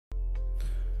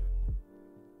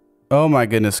Oh my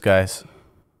goodness, guys.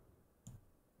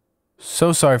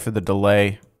 So sorry for the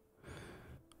delay.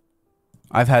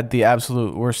 I've had the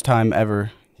absolute worst time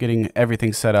ever getting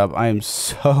everything set up. I am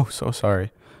so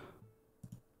sorry.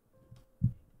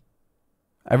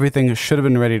 Everything should have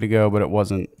been ready to go, but it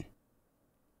wasn't.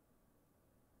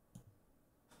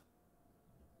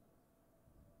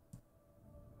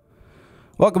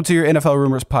 Welcome to your NFL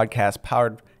Rumors podcast,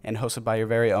 powered and hosted by your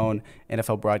very own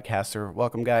NFL broadcaster.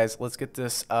 Welcome, guys. Let's get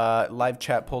this live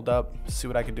chat pulled up, see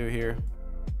what I can do here.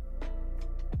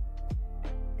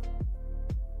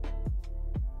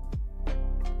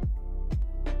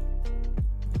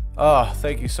 Oh,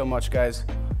 thank you so much, guys.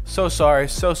 So sorry,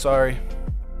 so sorry.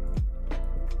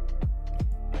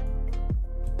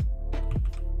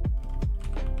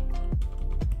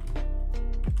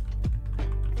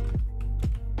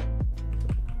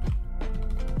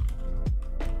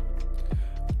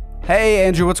 Hey,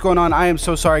 Andrew, what's going on? I am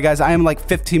so sorry, guys. I am like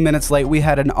 15 minutes late. We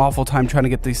had an awful time trying to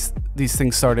get these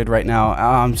things started right now.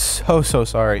 I'm so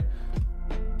sorry.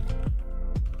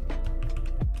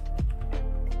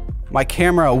 My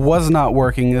camera was not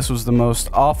working. This was the most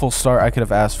awful start I could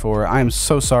have asked for. I am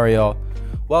so sorry, y'all.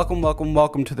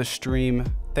 Welcome to the stream.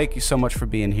 Thank you so much for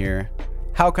being here.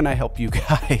 How can I help you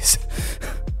guys?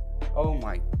 Oh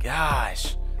my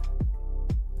gosh.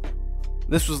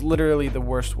 This was literally the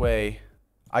worst way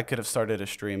I could have started a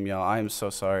stream, y'all. I am so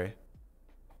sorry.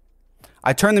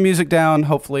 I turned the music down.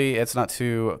 Hopefully it's not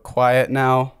too quiet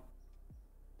now.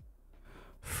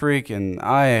 Freaking,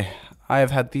 I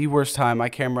have had the worst time. My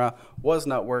camera was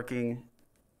not working.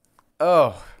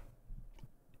 Oh.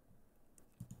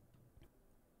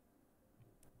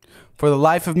 For the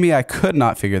life of me, I could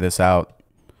not figure this out.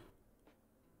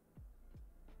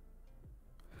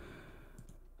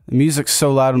 The music's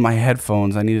so loud in my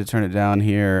headphones. I need to turn it down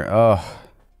here. Oh.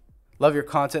 Love your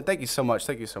content. Thank you so much.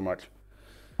 Thank you so much.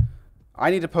 I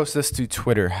need to post this to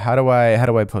Twitter. How do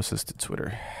I post this to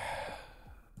Twitter?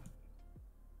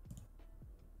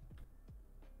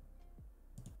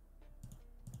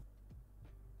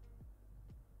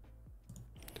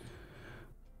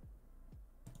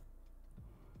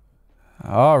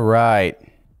 All right.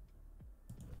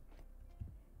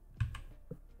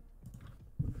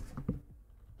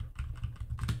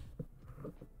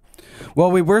 Well,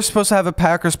 we were supposed to have a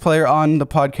Packers player on the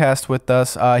podcast with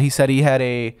us. He said he had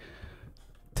a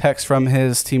text from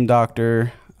his team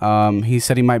doctor. He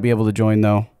said he might be able to join,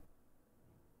 though.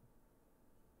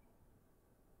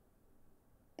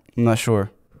 I'm not sure.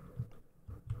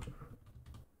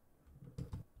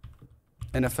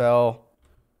 NFL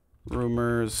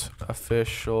Rumors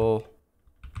official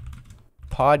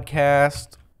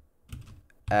podcast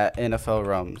at NFL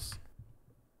Rums.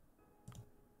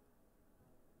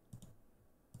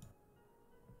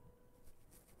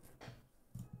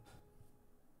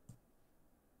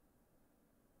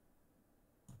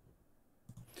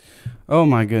 Oh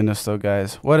my goodness, though,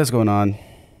 guys. What is going on?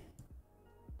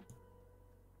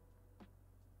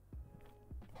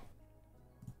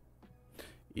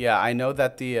 Yeah, I know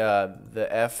that the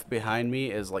F behind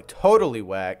me is like totally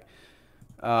whack.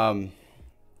 Not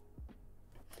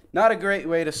a great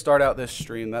way to start out this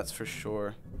stream, that's for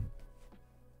sure.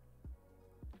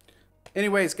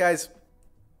 Anyways, guys,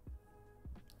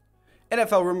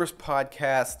 NFL Rumors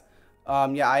podcast.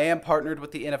 Yeah, I am partnered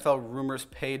with the NFL Rumors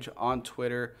page on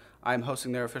Twitter. I'm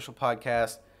hosting their official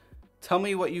podcast. Tell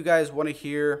me what you guys want to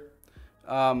hear.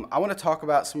 I want to talk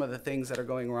about some of the things that are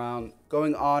going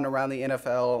on around the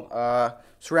NFL,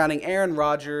 surrounding Aaron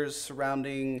Rodgers,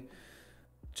 surrounding,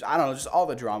 I don't know, just all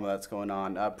the drama that's going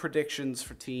on, predictions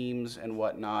for teams and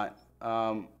whatnot.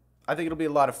 I think it'll be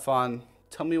a lot of fun.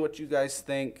 Tell me what you guys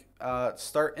think.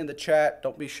 Start in the chat.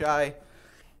 Don't be shy.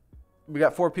 We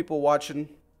got 4 people watching.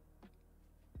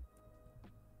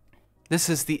 This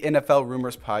is the NFL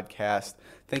Rumors podcast.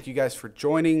 Thank you guys for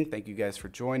joining.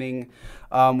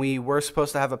 We were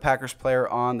supposed to have a Packers player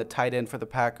on, the tight end for the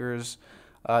Packers,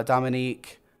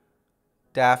 Dominique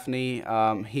Daphne.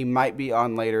 He might be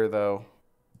on later, though.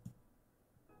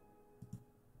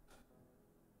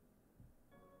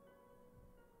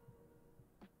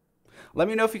 Let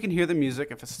me know if you can hear the music,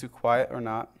 if it's too quiet or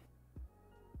not.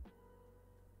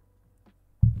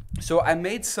 So I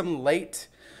made some late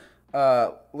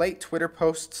Twitter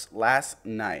posts last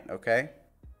night, okay?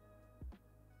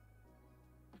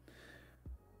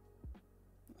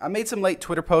 I made some late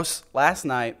Twitter posts last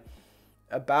night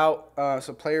about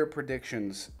some player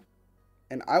predictions,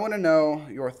 and I want to know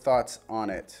your thoughts on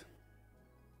it.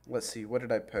 Let's see, what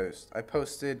did I post? I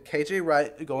posted KJ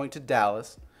Wright going to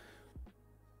Dallas,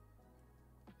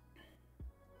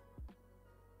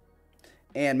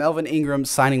 And Melvin Ingram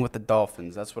signing with the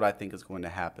Dolphins. That's what I think is going to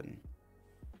happen.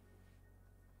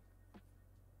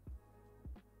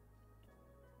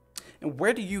 And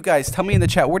where do you guys, tell me in the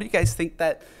chat, where do you guys think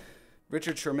that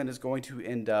Richard Sherman is going to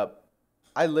end up?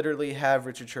 I literally have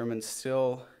Richard Sherman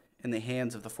still in the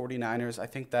hands of the 49ers. I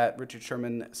think that Richard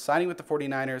Sherman signing with the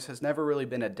 49ers has never really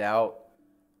been a doubt.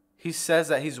 He says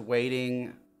that he's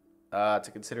waiting to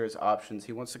consider his options.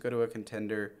 He wants to go to a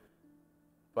contender.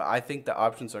 But I think the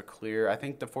options are clear. I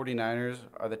think the 49ers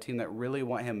are the team that really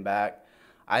want him back.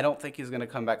 I don't think he's going to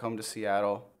come back home to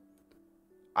Seattle.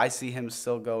 I see him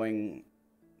still going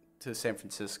to San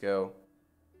Francisco.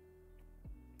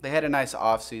 They had a nice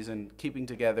offseason, keeping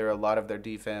together a lot of their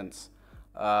defense,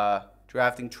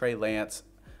 drafting Trey Lance,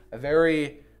 a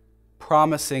very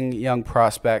promising young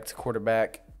prospect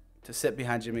quarterback to sit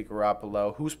behind Jimmy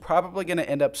Garoppolo, who's probably going to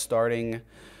end up starting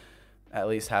at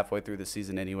least halfway through the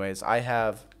season anyways. I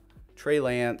have Trey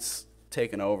Lance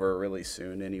taking over really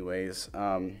soon anyways.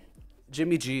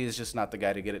 Jimmy G is just not the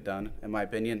guy to get it done, in my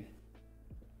opinion.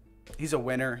 He's a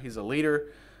winner. He's a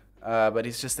leader. But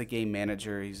he's just a game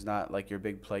manager. He's not like your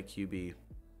big play QB.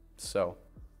 So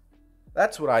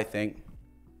that's what I think.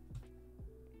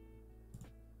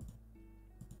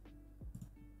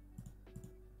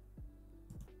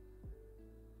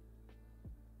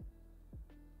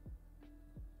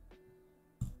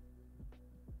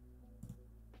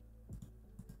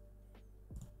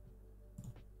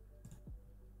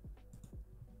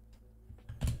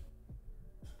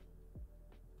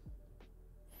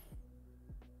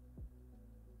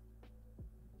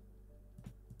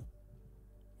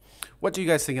 What do you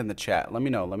guys think in the chat? Let me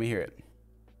know. Let me hear it.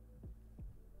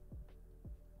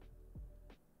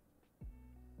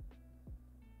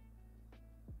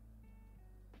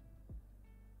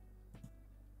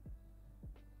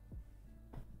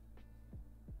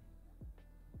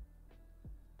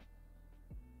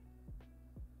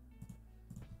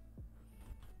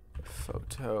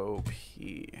 Photo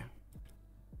P.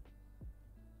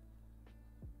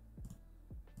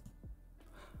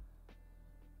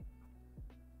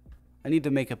 I need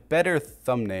to make a better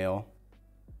thumbnail.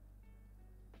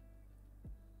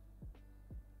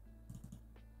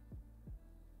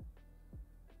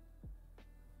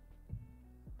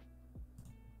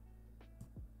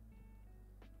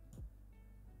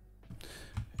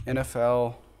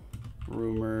 NFL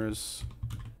rumors.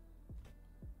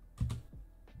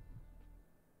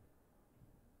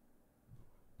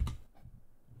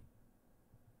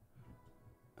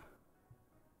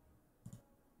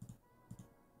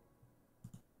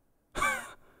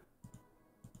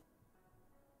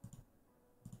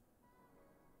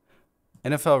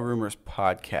 NFL Rumors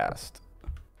podcast.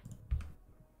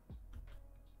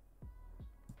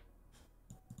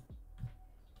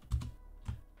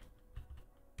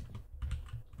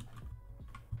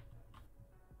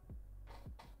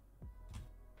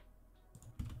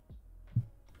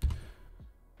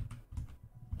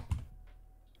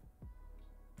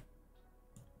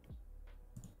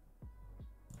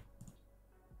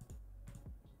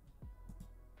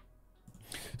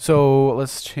 So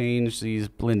let's change these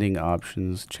blending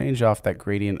options. Change off that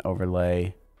gradient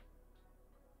overlay.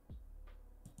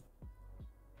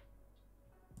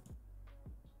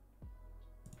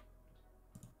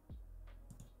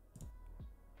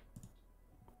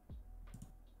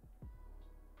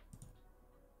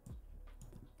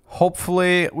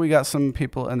 Hopefully we got some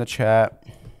people in the chat.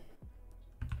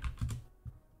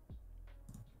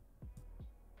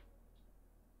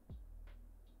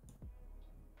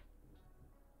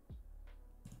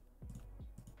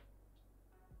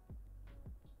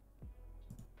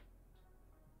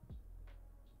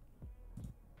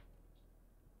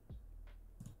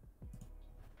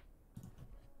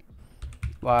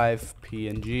 Live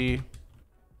PNG.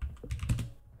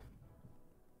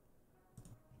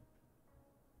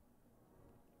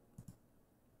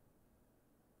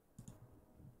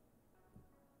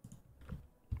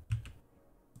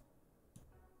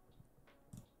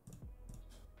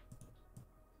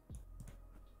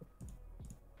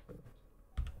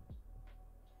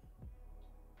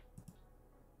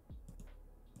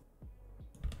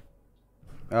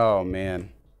 Oh man.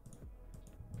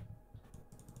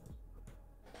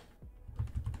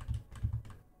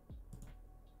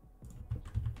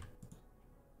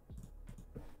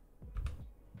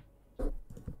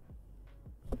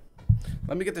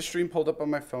 Let me get the stream pulled up on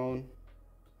my phone. I'm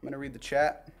going to read the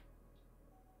chat.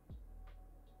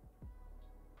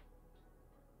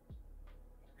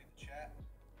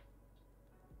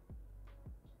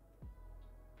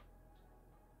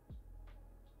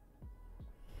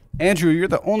 Andrew, you're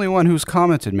the only one who's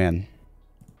commented, man.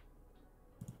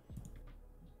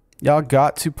 Y'all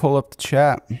got to pull up the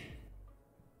chat.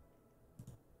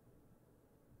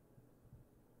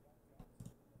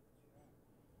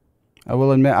 I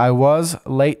will admit I was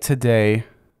late today.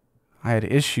 I had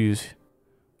issues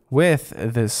with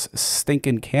this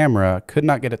stinking camera. Could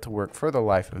not get it to work for the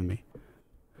life of me.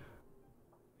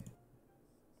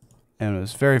 And it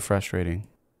was very frustrating.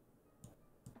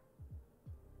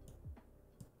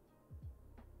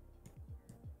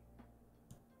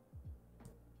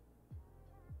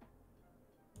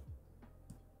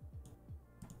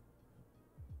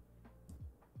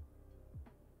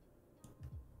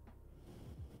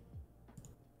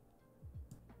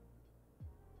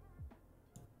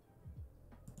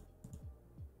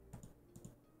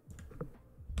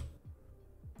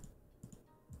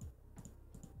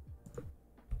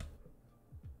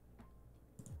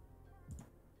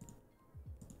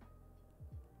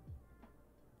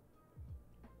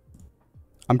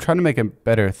 I'm trying to make a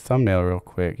better thumbnail real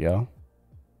quick, y'all.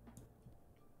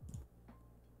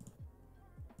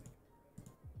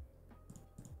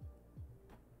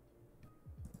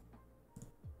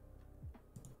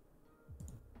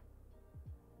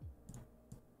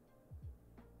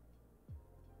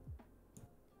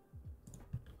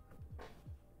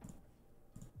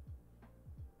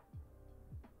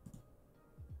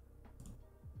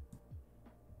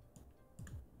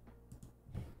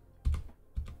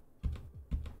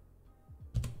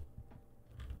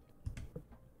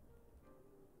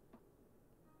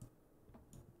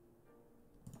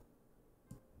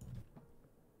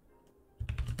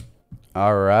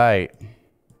 All right.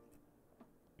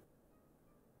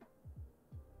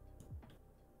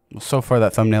 Well, so far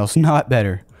that thumbnail's not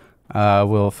better.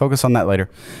 We'll focus on that later.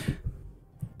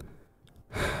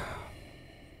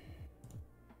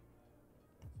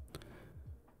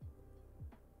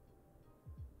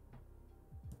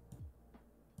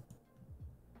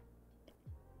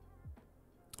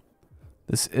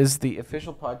 This is the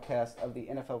official podcast of the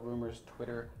NFL Rumors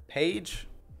Twitter page.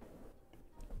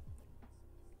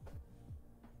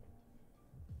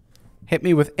 Hit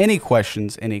me with any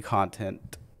questions, any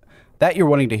content that you're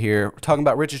wanting to hear. We're talking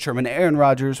about Richard Sherman, Aaron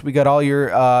Rodgers. We got all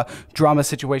your drama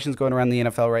situations going around the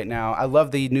NFL right now. I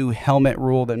love the new helmet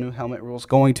rule. The new helmet rule is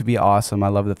going to be awesome. I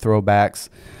love the throwbacks.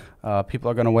 People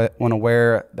are going to want to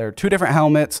wear their two different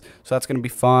helmets, so that's going to be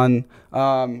fun.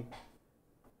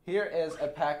 Here is a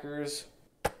Packers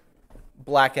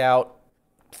blackout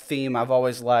theme I've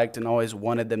always liked and always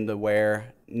wanted them to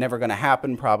wear. Never going to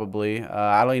happen, probably.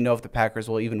 I don't even know if the Packers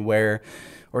will even wear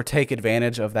or take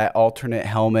advantage of that alternate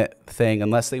helmet thing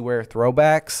unless they wear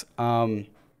throwbacks.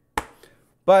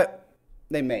 But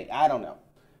they may. I don't know.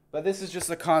 But this is just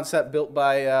a concept built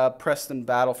by Preston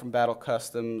Battle from Battle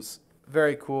Customs.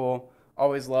 Very cool.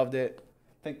 Always loved it.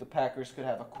 I think the Packers could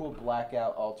have a cool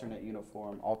blackout alternate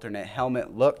uniform, alternate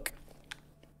helmet look.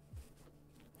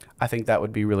 I think that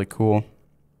would be really cool.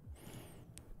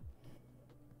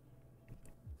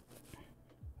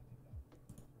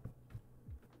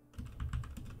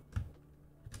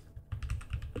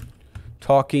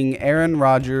 Talking Aaron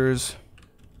Rodgers,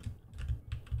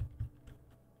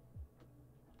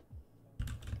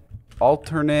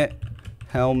 alternate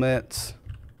helmets,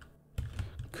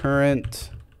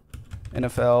 current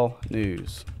NFL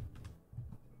news.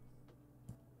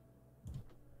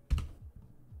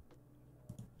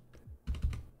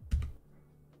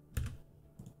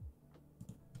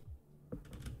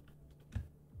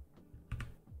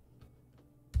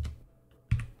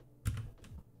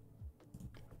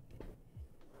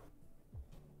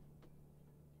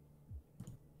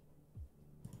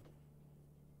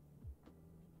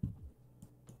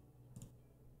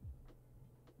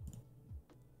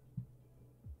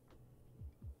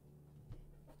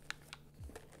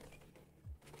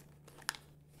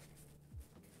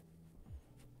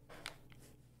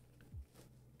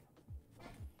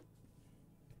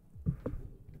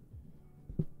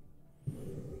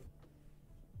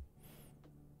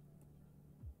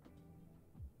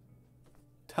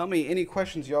 Tell me any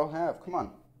questions y'all have. Come on.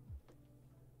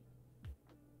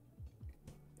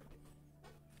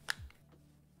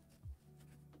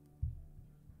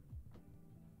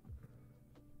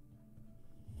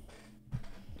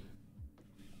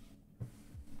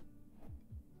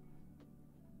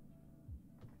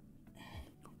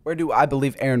 Where do I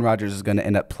believe Aaron Rodgers is going to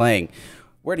end up playing?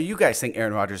 Where do you guys think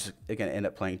Aaron Rodgers is going to end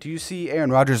up playing? Do you see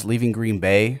Aaron Rodgers leaving Green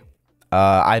Bay?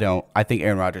 I don't. I think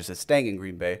Aaron Rodgers is staying in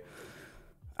Green Bay.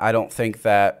 I don't think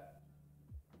that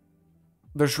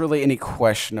there's really any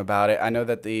question about it. I know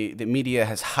that the media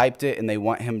has hyped it and they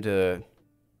want him to,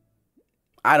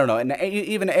 I don't know, and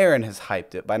even Aaron has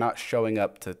hyped it by not showing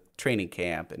up to training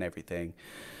camp and everything.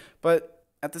 But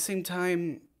at the same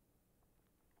time,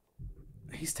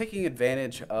 he's taking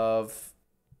advantage of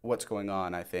what's going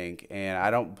on, I think, and I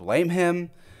don't blame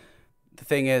him. The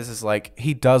thing is like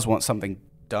he does want something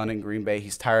done in Green Bay.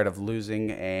 He's tired of losing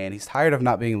and he's tired of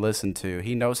not being listened to.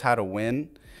 He knows how to win.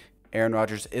 Aaron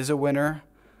Rodgers is a winner,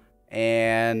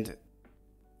 and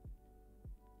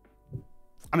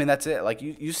I mean that's it. Like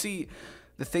you see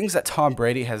the things that Tom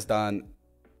Brady has done,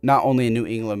 not only in New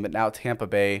England but now Tampa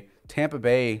Bay. Tampa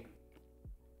Bay.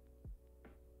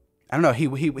 I don't know. He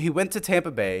went to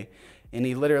Tampa Bay, and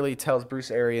he literally tells Bruce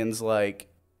Arians like,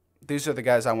 "These are the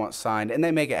guys I want signed," and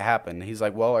they make it happen. He's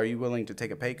like, "Well, are you willing to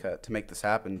take a pay cut to make this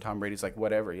happen?" Tom Brady's like,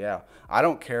 "Whatever, yeah. I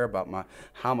don't care about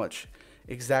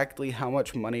exactly how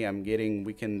much money I'm getting.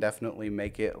 We can definitely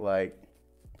make it like."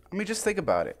 I mean, just think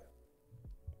about it.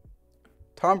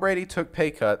 Tom Brady took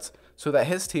pay cuts so that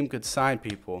his team could sign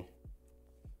people,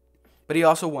 but he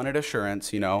also wanted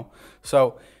assurance,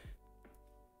 So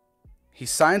he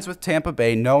signs with Tampa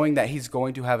Bay knowing that he's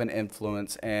going to have an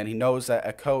influence, and he knows that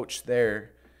a coach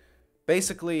there.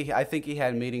 Basically, I think he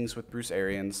had meetings with Bruce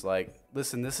Arians like,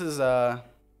 "Listen, this is going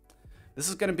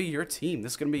to be your team.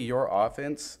 This is going to be your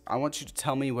offense. I want you to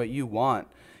tell me what you want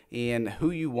and who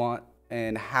you want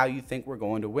and how you think we're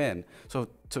going to win." So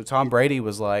Tom Brady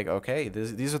was like, "Okay,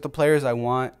 these are the players I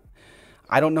want.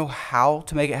 I don't know how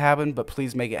to make it happen, but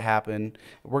please make it happen.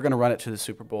 We're going to run it to the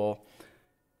Super Bowl."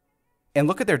 And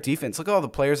look at their defense. Look at all the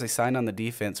players they signed on the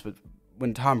defense. But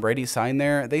when Tom Brady signed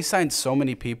there, they signed so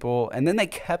many people, and then they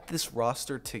kept this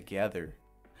roster together.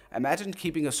 Imagine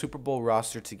keeping a Super Bowl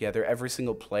roster together, every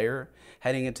single player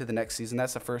heading into the next season.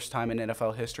 That's the first time in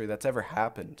NFL history that's ever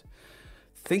happened.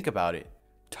 Think about it.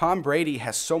 Tom Brady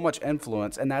has so much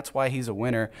influence, and that's why he's a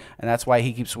winner, and that's why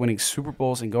he keeps winning Super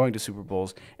Bowls and going to Super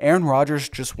Bowls. Aaron Rodgers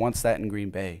just wants that in Green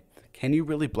Bay. Can you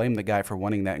really blame the guy for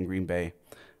wanting that in Green Bay?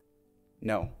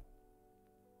 No.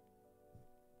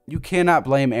 You cannot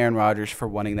blame Aaron Rodgers for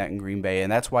wanting that in Green Bay,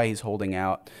 and that's why he's holding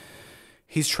out.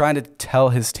 He's trying to tell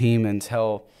his team and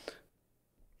tell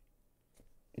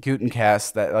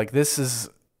Gutenkast that like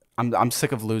I'm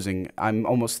sick of losing. I'm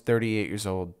almost 38 years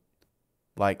old.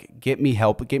 Like, get me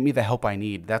help. Get me the help I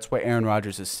need. That's what Aaron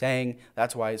Rodgers is saying.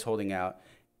 That's why he's holding out.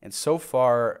 And so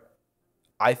far,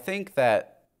 I think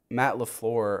that Matt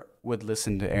LaFleur would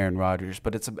listen to Aaron Rodgers,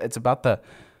 but it's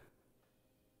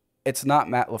not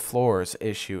Matt LaFleur's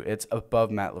issue. It's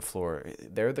above Matt LaFleur.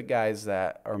 They're the guys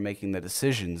that are making the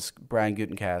decisions, Brian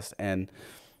Gutenkast, and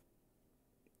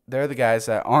they're the guys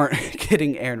that aren't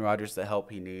getting Aaron Rodgers the help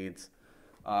he needs.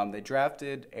 They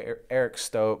drafted Eric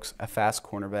Stokes, a fast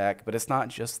cornerback, but it's not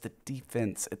just the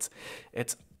defense.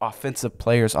 It's offensive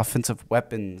players, offensive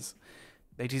weapons.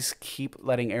 They just keep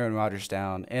letting Aaron Rodgers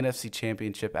down. NFC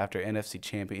Championship after NFC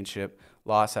Championship,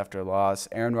 loss after loss.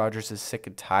 Aaron Rodgers is sick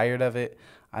and tired of it.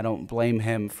 I don't blame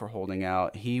him for holding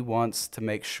out. He wants to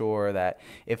make sure that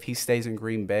if he stays in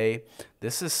Green Bay,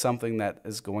 this is something that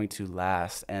is going to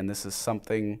last, and this is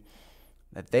something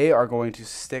that they are going to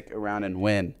stick around and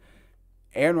win.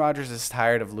 Aaron Rodgers is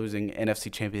tired of losing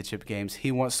NFC Championship games.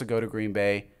 He wants to go to Green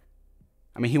Bay.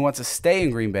 I mean, he wants to stay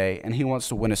in Green Bay, and he wants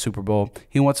to win a Super Bowl.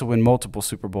 He wants to win multiple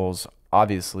Super Bowls,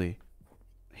 obviously.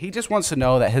 He just wants to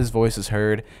know that his voice is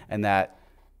heard and that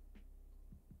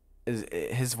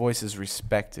his voice is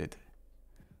respected.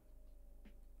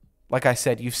 Like I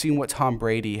said, you've seen what Tom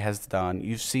Brady has done.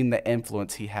 You've seen the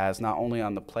influence he has, not only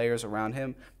on the players around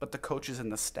him, but the coaches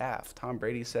and the staff. Tom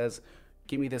Brady says,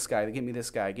 "Give me this guy, give me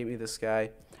this guy, give me this guy."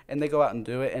 And they go out and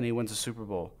do it, and he wins a Super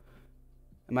Bowl.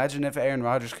 Imagine if Aaron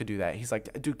Rodgers could do that. He's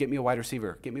like, "Dude, get me a wide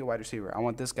receiver. Get me a wide receiver. I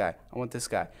want this guy. I want this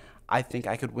guy. I think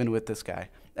I could win with this guy."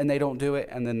 And they don't do it,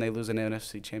 and then they lose an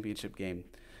NFC Championship game.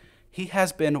 He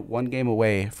has been one game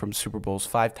away from Super Bowls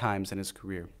 5 times in his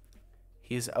career.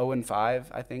 He's 0-5,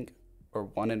 I think, or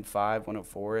 1-5,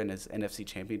 1-4 in his NFC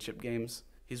Championship games.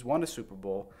 He's won a Super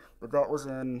Bowl, but that was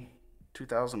in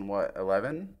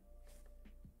 2011.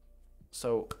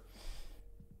 So,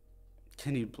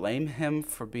 can you blame him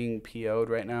for being PO'd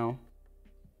right now?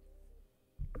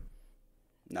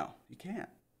 No, you can't.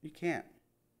 You can't.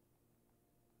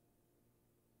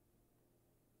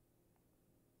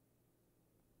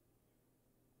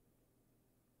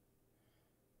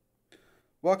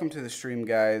 Welcome to the stream,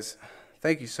 guys.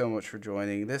 Thank you so much for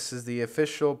joining. This is the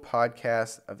official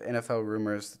podcast of NFL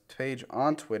Rumors page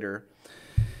on Twitter.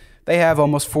 They have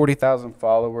almost 40,000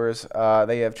 followers.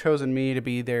 They have chosen me to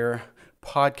be their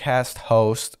podcast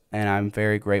host, and I'm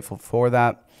very grateful for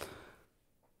that.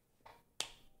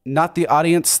 Not the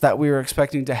audience that we were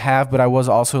expecting to have, but I was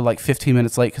also like 15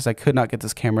 minutes late because I could not get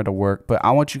this camera to work. But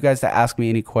I want you guys to ask me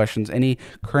any questions, any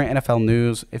current NFL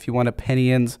news. If you want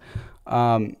opinions,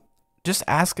 just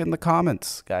ask in the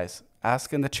comments, guys.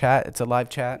 Ask in the chat. It's a live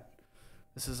chat.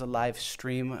 This is a live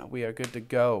stream. We are good to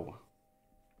go.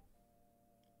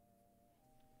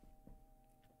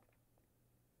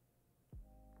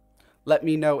 Let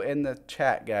me know in the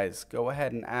chat, guys. Go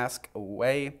ahead and ask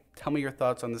away. Tell me your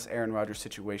thoughts on this Aaron Rodgers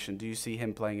situation. Do you see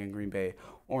him playing in Green Bay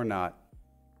or not?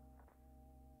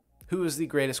 Who is the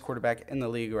greatest quarterback in the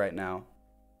league right now?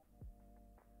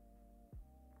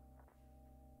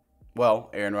 Well,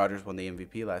 Aaron Rodgers won the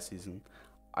MVP last season.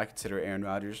 I consider Aaron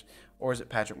Rodgers. Or is it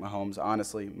Patrick Mahomes?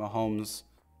 Honestly, Mahomes,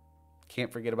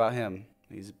 can't forget about him.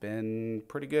 He's been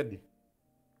pretty good.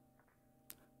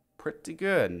 Pretty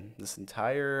good. His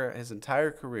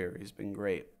entire career, he's been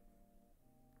great.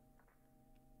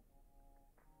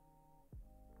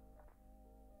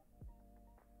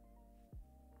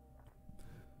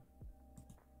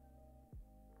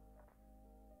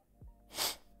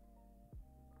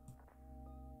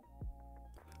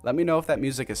 Let me know if that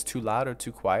music is too loud or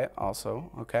too quiet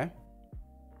also, okay?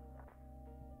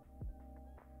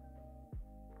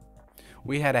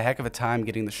 We had a heck of a time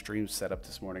getting the stream set up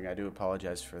this morning. I do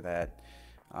apologize for that.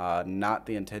 Not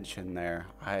the intention there.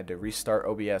 I had to restart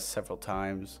OBS several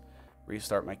times,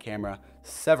 restart my camera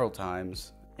several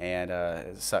times, and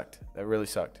it sucked. That really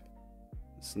sucked.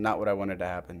 It's not what I wanted to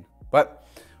happen. But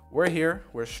we're here.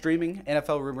 We're streaming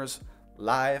NFL Rumors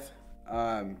live.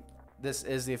 This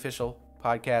is the official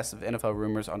podcast of NFL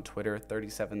Rumors on Twitter.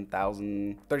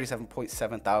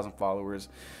 37.7 thousand followers.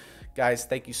 Guys,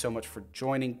 thank you so much for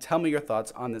joining. Tell me your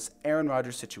thoughts on this Aaron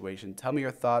Rodgers situation. Tell me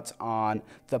your thoughts on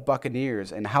the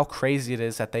Buccaneers and how crazy it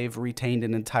is that they've retained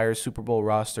an entire Super Bowl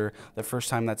roster, the first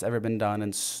time that's ever been done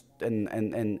in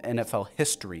NFL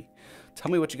history.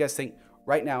 Tell me what you guys think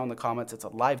right now in the comments. It's a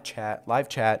live chat.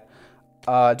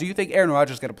 Do you think Aaron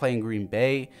Rodgers is going to play in Green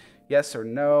Bay? Yes or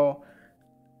no?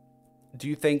 Do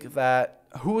you think that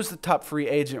who is the top free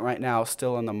agent right now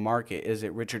still in the market? Is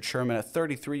it Richard Sherman, a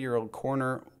 33-year-old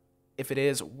corner? If it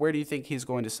is, where do you think he's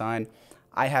going to sign?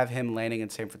 I have him landing in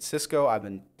San Francisco. I've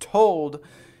been told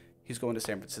he's going to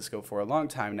San Francisco for a long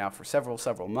time now, for several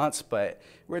months, but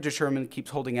Richard Sherman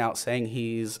keeps holding out, saying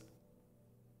he's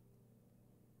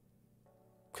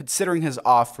considering his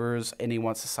offers and he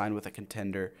wants to sign with a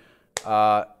contender.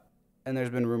 And there's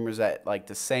been rumors that like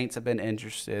the Saints have been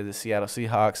interested, the Seattle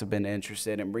Seahawks have been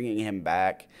interested in bringing him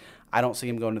back. I don't see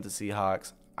him going to the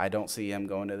Seahawks. I don't see him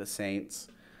going to the Saints.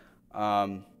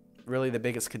 Really, the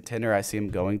biggest contender I see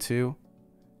him going to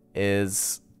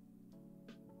is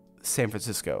San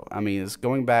Francisco. I mean, it's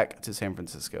going back to San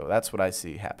Francisco. That's what I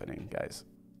see happening, guys.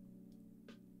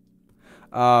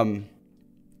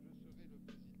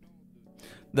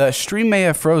 The stream may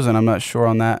have frozen. I'm not sure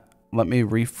on that. Let me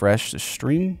refresh the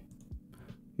stream.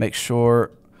 Make sure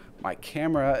my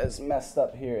camera is messed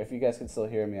up here. If you guys can still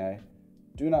hear me, I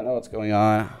do not know what's going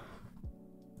on.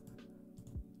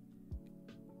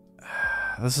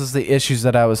 This is the issues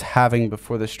that I was having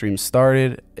before the stream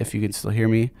started. If you can still hear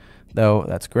me, though,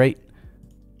 that's great.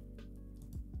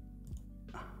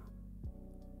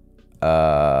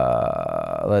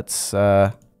 Let's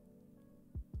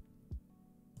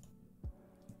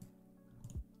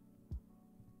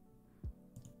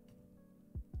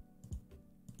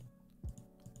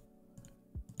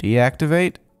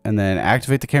deactivate and then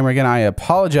activate the camera again. I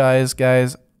apologize,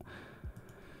 guys.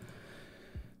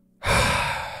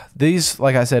 These,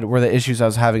 like I said, were the issues I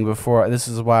was having before. This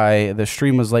is why the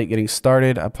stream was late getting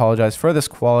started. I apologize for this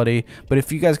quality. But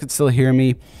if you guys could still hear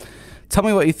me, tell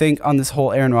me what you think on this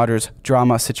whole Aaron Rodgers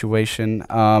drama situation.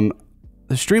 The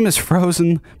stream is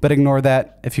frozen, but ignore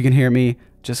that. If you can hear me,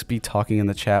 just be talking in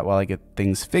the chat while I get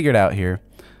things figured out here.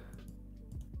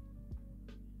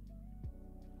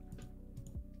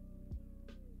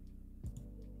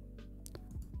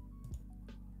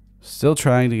 Still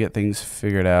trying to get things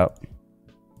figured out.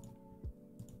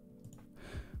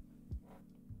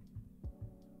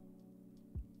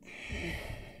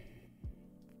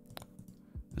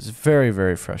 It's very,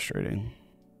 very frustrating.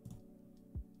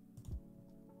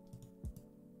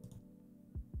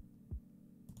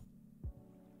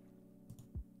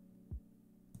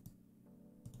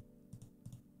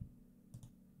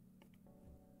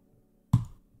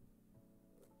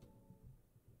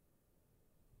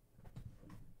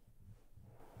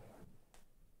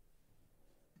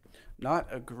 Not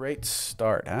a great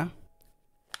start, huh?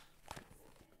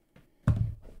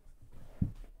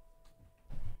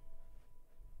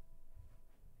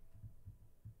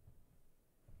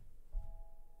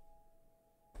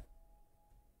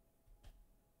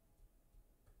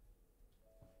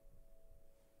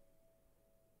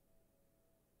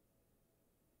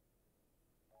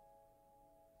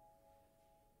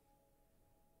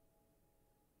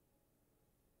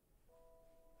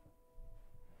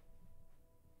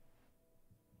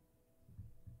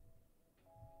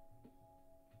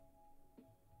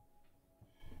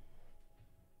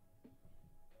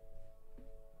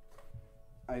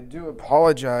 I do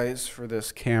apologize for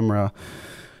this camera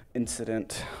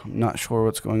incident. I'm not sure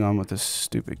what's going on with this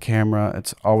stupid camera.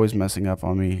 It's always messing up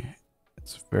on me.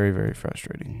 It's very, very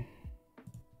frustrating.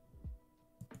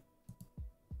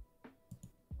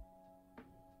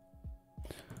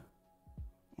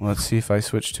 Let's see if I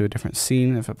switch to a different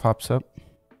scene, if it pops up.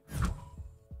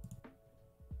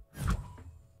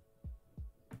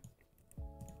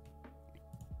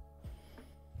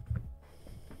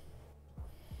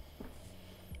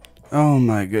 Oh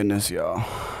my goodness, y'all.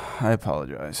 I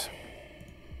apologize.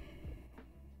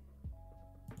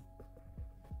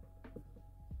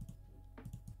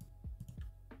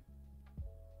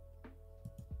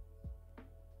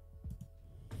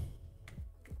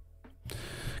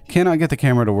 Cannot get the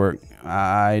camera to work.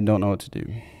 I don't know what to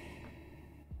do.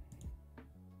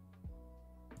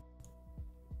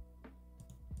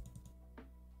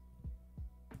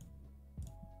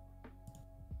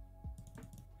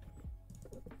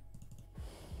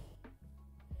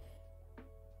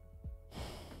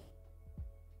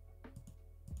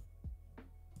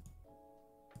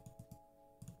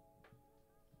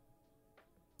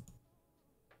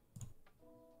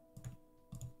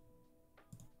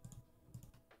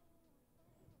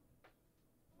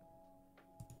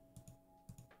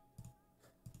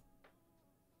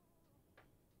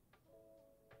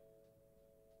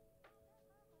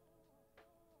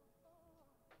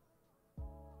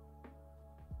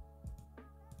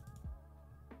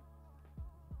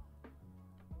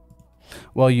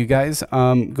 Well, you guys,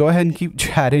 go ahead and keep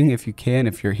chatting if you can.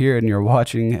 If you're here and you're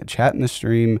watching, chat in the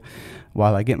stream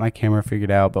while I get my camera figured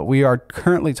out. But we are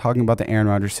currently talking about the Aaron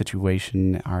Rodgers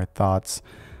situation, our thoughts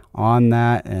on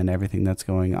that and everything that's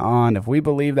going on. If we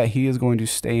believe that he is going to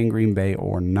stay in Green Bay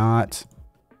or not.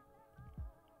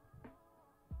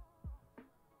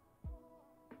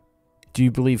 Do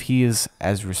you believe he is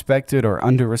as respected or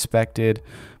under-respected,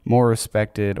 more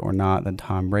respected or not than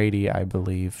Tom Brady? I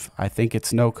think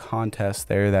it's no contest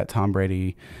there that Tom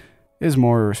Brady is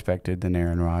more respected than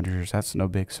Aaron Rodgers. That's no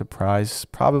big surprise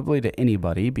probably to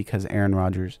anybody because Aaron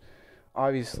Rodgers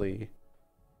obviously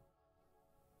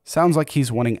sounds like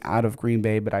he's wanting out of Green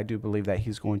Bay, but I do believe that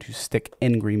he's going to stick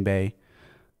in Green Bay.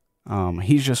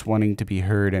 He's just wanting to be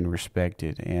heard and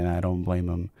respected, and I don't blame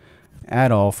him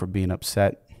at all for being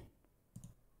upset.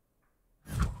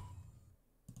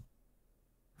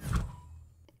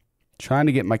 Trying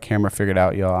to get my camera figured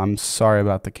out, y'all. I'm sorry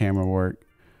about the camera work.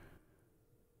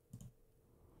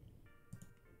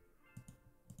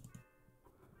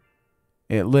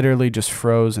 It literally just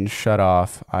froze and shut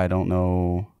off. I don't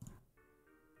know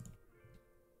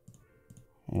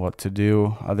what to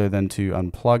do other than to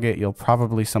unplug it. You'll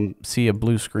probably see a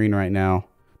blue screen right now.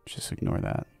 Just ignore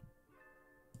that.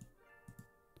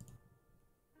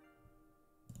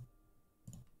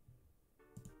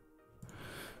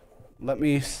 Let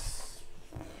me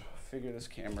figure this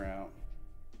camera out.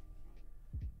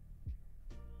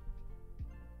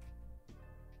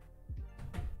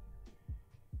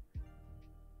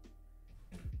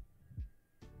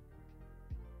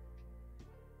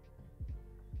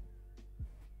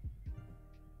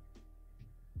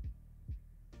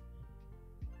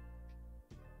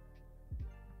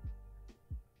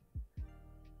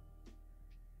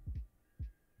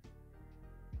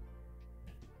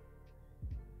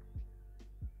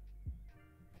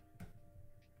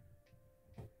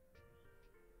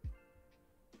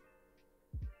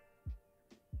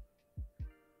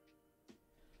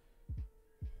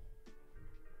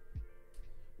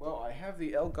 Well, I have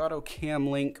the Elgato Cam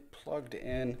Link plugged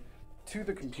in to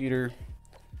the computer.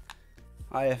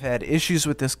 I have had issues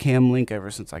with this Cam Link ever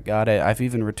since I got it. I've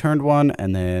even returned one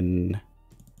and then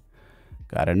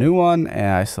got a new one, and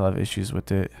I still have issues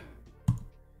with it.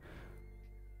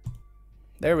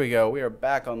 There we go. We are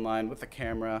back online with the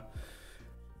camera.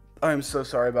 I'm so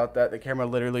sorry about that. The camera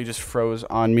literally just froze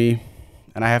on me,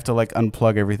 and I have to like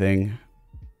unplug everything.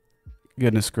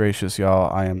 Goodness gracious,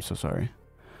 y'all. I am so sorry.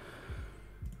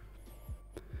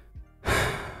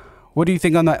 What do you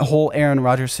think on that whole Aaron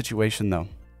Rodgers situation, though?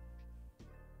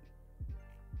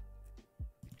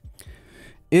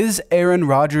 Is Aaron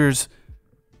Rodgers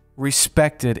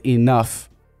respected enough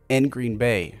in Green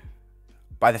Bay?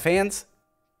 By the fans?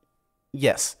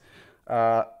 Yes.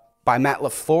 By Matt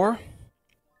LaFleur?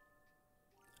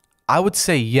 I would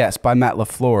say yes, by Matt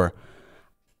LaFleur.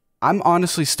 I'm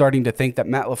honestly starting to think that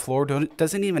Matt LaFleur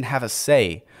doesn't even have a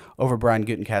say over Brian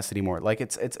Gutekunst anymore. Like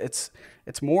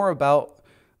it's more about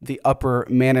the upper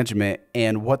management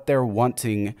and what they're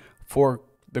wanting for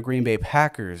the Green Bay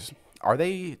Packers. are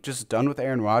they just done with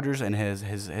Aaron Rodgers and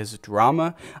his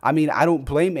drama? I mean, I don't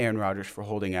blame Aaron Rodgers for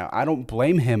holding out. I don't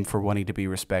blame him for wanting to be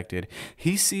respected.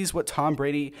 He sees what Tom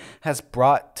Brady has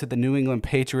brought to the New England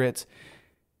Patriots.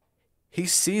 He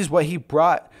sees what he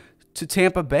brought to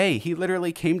Tampa Bay. He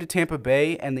literally came to Tampa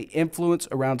Bay, and the influence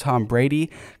around Tom Brady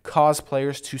caused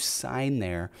players to sign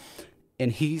there.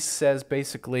 And he says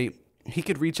basically he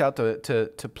could reach out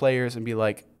to players and be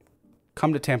like,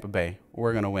 come to Tampa Bay.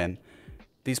 We're going to win.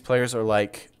 These players are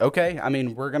like, okay, I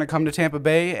mean, we're going to come to Tampa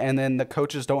Bay, and then the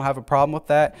coaches don't have a problem with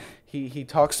that. He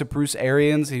talks to Bruce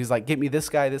Arians. He's like, get me this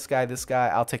guy, this guy, this guy.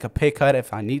 I'll take a pay cut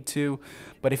if I need to.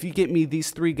 But if you get me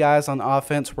these 3 guys on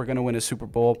offense, we're going to win a Super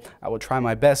Bowl. I will try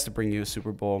my best to bring you a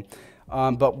Super Bowl.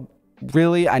 But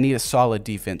really, I need a solid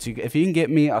defense. If you can get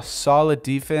me a solid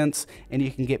defense and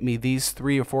you can get me these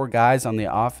 3 or 4 guys on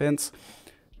the offense,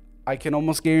 I can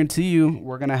almost guarantee you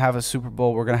we're going to have a Super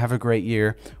Bowl. We're going to have a great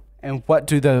year. And what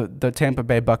do the Tampa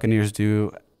Bay Buccaneers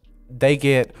do? They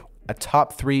get a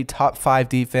top 3, top 5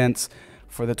 defense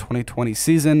for the 2020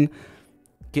 season.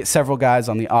 Get several guys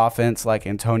on the offense like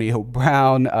Antonio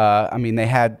Brown. I mean, they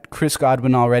had Chris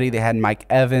Godwin already. They had Mike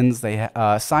Evans. They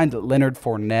signed Leonard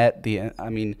Fournette.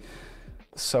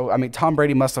 Tom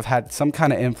Brady must have had some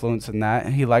kind of influence in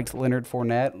that. He liked Leonard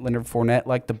Fournette. Leonard Fournette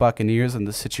liked the Buccaneers and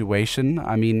the situation.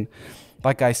 I mean,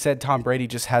 like I said, Tom Brady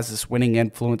just has this winning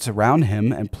influence around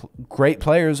him, and great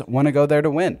players want to go there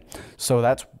to win. So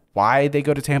that's why they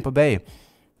go to Tampa Bay.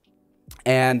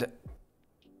 And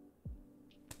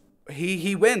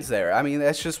he wins there. I mean,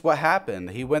 that's just what happened.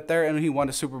 He went there and he won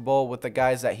a Super Bowl with the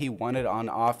guys that he wanted on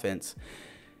offense.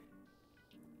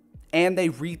 And they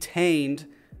retained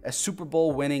a Super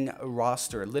Bowl winning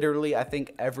roster. Literally, I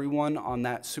think everyone on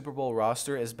that Super Bowl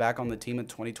roster is back on the team in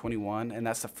 2021, and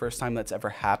that's the first time that's ever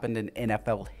happened in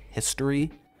NFL history.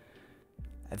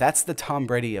 That's the Tom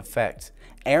Brady effect.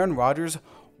 Aaron Rodgers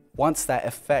wants that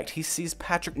effect. He sees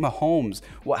Patrick Mahomes,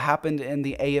 what happened in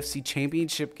the AFC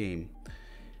Championship game.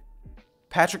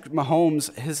 Patrick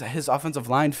Mahomes, his offensive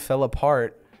line fell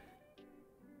apart,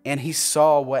 and he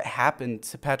saw what happened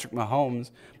to Patrick Mahomes.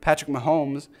 Patrick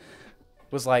Mahomes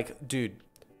was like, dude,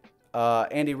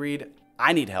 Andy Reid,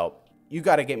 I need help. You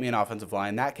got to get me an offensive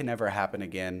line. That can never happen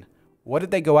again. What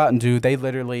did they go out and do? They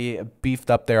literally beefed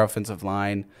up their offensive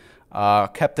line,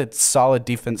 kept a solid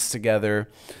defense together,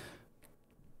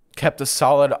 kept a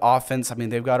solid offense. I mean,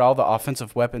 they've got all the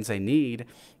offensive weapons they need.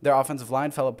 Their offensive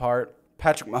line fell apart.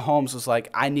 Patrick Mahomes was like,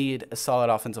 I need a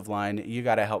solid offensive line. You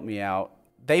got to help me out.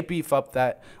 They beef up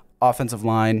that offensive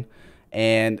line,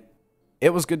 and it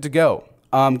was good to go.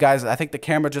 Guys, I think the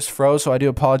camera just froze, so I do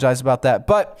apologize about that.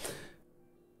 But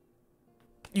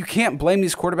you can't blame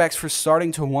these quarterbacks for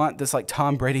starting to want this like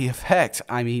Tom Brady effect.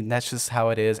 I mean, that's just how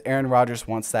it is. Aaron Rodgers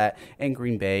wants that in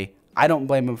Green Bay. I don't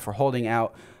blame him for holding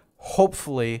out.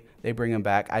 Hopefully, they bring him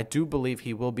back. I do believe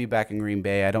he will be back in Green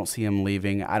Bay. I don't see him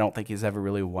leaving. I don't think he's ever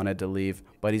really wanted to leave,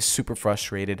 but he's super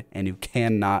frustrated, and you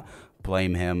cannot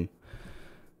blame him.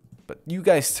 But you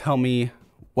guys tell me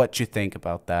what you think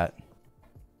about that.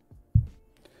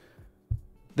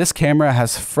 This camera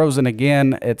has frozen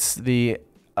again. It is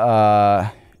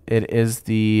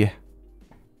the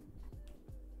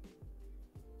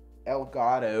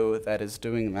Elgato that is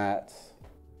doing that.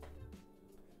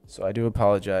 So I do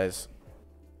apologize.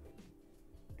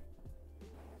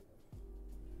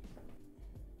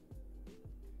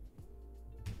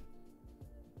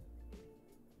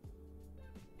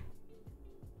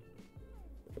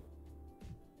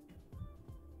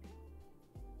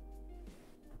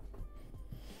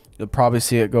 You'll probably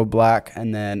see it go black,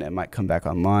 and then it might come back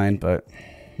online, but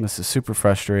this is super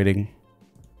frustrating.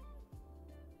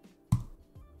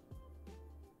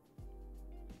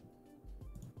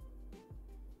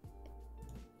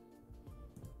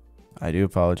 I do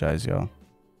apologize, y'all.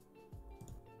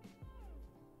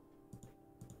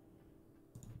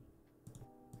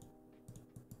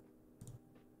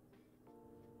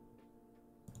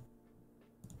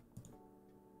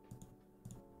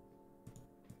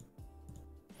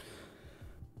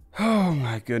 Oh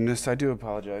my goodness, I do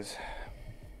apologize.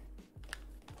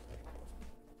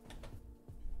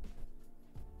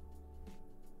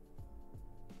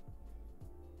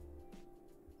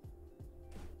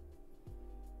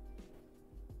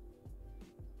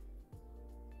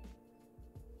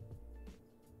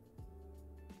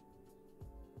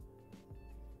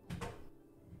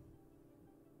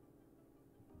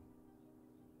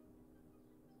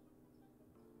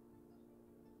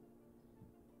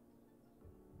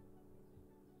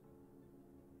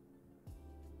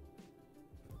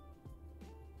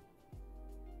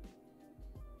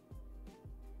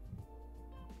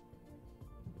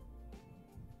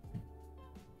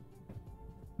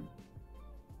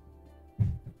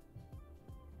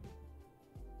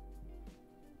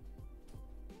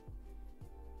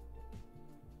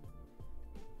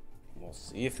 We'll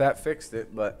see if that fixed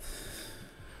it, but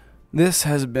this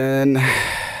has been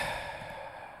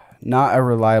not a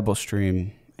reliable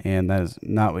stream, and that is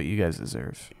not what you guys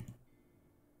deserve.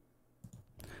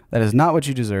 That is not what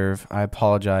you deserve. I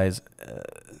apologize.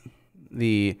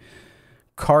 The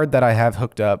card that I have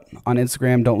hooked up on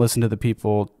Instagram, don't listen to the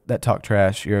people that talk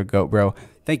trash. You're a goat, bro.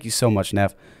 Thank you so much,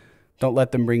 Neff. Don't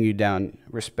let them bring you down.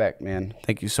 Respect, man.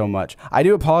 Thank you so much. I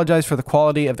do apologize for the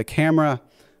quality of the camera.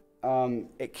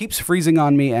 It keeps freezing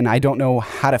on me, and I don't know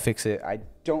how to fix it. I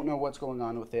don't know what's going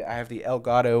on with it. I have the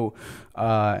Elgato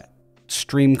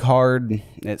stream card.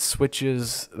 It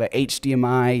switches the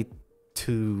HDMI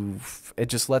to... It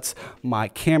just lets my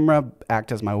camera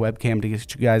act as my webcam to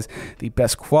get you guys the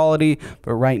best quality.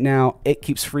 But right now, it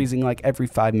keeps freezing like every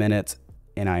 5 minutes,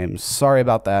 and I am sorry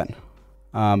about that.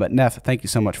 But Neff, thank you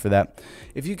so much for that.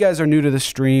 If you guys are new to the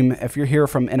stream, if you're here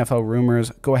from NFL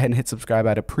Rumors, go ahead and hit subscribe.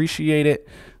 I'd appreciate it.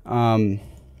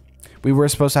 We were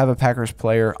supposed to have a Packers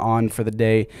player on for the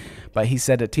day, but he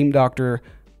said a team doctor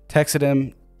texted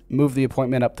him, moved the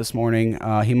appointment up this morning.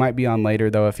 He might be on later,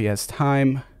 though, if he has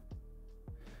time.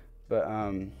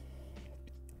 But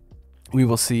we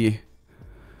will see.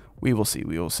 We will see.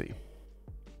 We will see.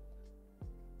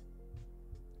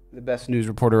 The best news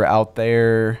reporter out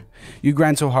there. You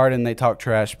grind so hard and they talk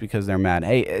trash because they're mad.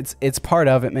 Hey, it's part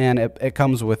of it, man. It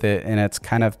comes with it, and it's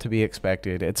kind of to be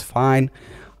expected. It's fine.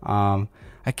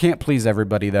 I can't please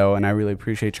everybody, though, and I really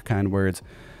appreciate your kind words.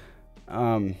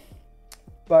 But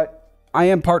I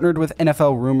am partnered with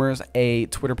NFL Rumors, a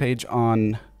Twitter page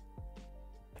on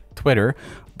Twitter,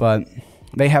 but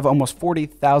they have almost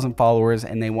 40,000 followers,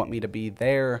 and they want me to be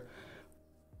their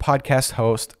podcast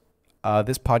host.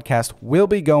 This podcast will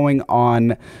be going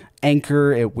on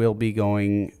Anchor. It will be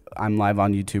going... I'm live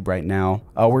on YouTube right now.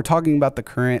 We're talking about the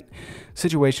current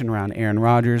situation around Aaron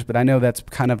Rodgers, but I know that's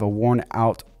kind of a worn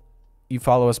out... You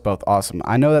follow us both. Awesome.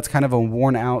 I know that's kind of a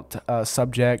worn out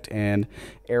subject and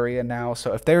area now.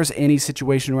 So if there's any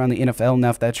situation around the NFL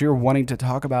enough that you're wanting to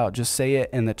talk about, just say it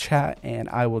in the chat and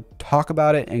I will talk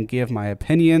about it and give my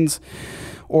opinions.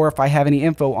 Or if I have any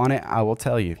info on it, I will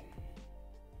tell you.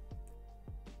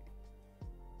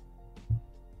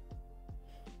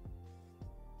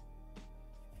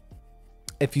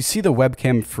 If you see the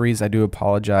webcam freeze, I do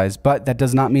apologize, but that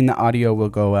does not mean the audio will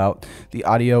go out. The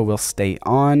audio will stay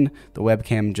on. The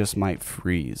webcam just might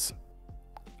freeze.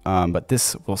 But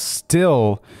this will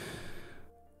still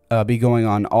be going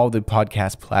on all the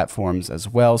podcast platforms as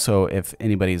well. So if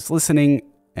anybody's listening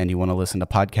and you want to listen to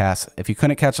podcasts, if you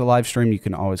couldn't catch a live stream, you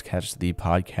can always catch the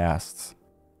podcasts.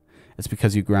 It's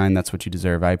because you grind. That's what you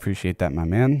deserve. I appreciate that, my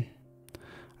man.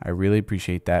 I really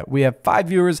appreciate that. We have 5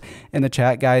 viewers in the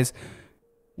chat, guys.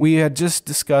 We had just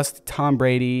discussed Tom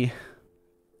Brady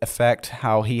effect,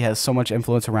 how he has so much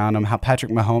influence around him, how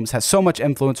Patrick Mahomes has so much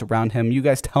influence around him. You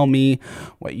guys tell me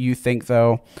what you think,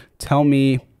 though. Tell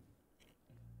me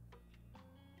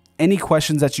any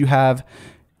questions that you have.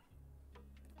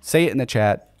 Say it in the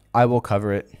chat. I will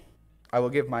cover it. I will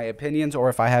give my opinions, or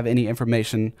if I have any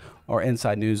information or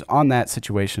inside news on that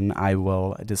situation, I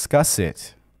will discuss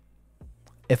it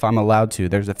if I'm allowed to.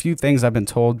 There's a few things I've been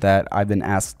told that I've been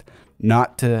asked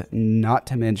not to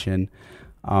mention,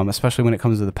 especially when it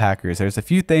comes to the Packers. There's a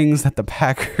few things that the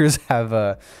Packers have,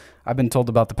 I've been told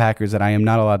about the Packers that I am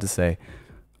not allowed to say.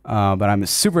 But I'm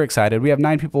super excited. We have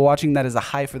 9 people watching. That is a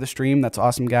high for the stream. That's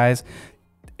awesome, guys.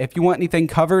 If you want anything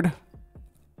covered,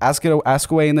 ask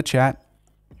away in the chat.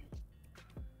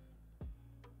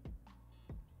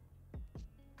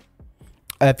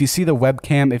 If you see the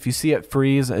webcam, if you see it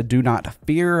freeze, do not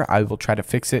fear. I will try to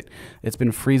fix it. It's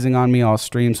been freezing on me all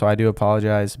stream, so I do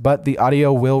apologize. But the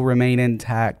audio will remain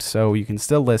intact, so you can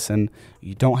still listen.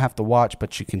 You don't have to watch,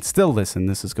 but you can still listen.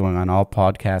 This is going on all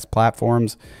podcast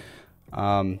platforms.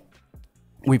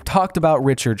 We've talked about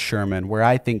Richard Sherman, where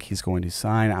I think he's going to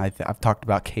sign. I've talked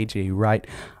about KJ Wright,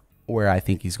 where I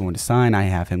think he's going to sign. I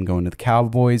have him going to the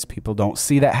Cowboys. People don't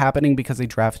see that happening because they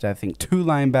drafted, I think, 2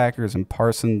 linebackers and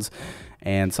Parsons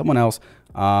and someone else.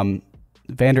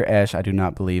 Vander Esch, I do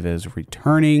not believe is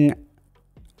returning.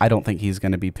 I don't think he's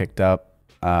going to be picked up.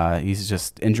 He's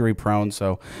just injury prone.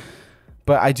 So,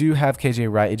 but I do have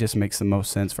KJ Wright. It just makes the most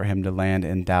sense for him to land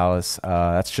in Dallas.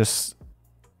 That's just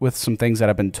with some things that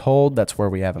I've been told. That's where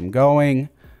we have him going.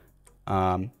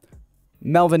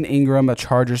 Melvin Ingram, a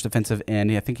Chargers defensive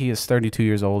end. I think he is 32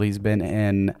 years old. He's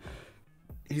been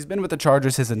with the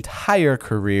Chargers his entire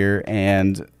career,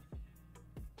 and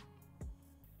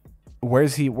where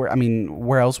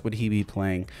else would he be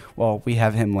playing? Well, we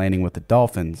have him landing with the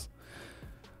Dolphins.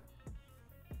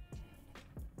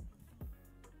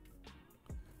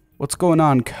 What's going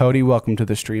on, Cody? Welcome to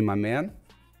the stream, my man.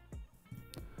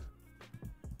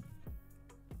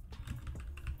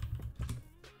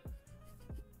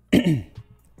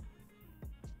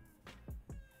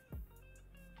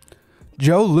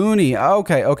 Joe Looney.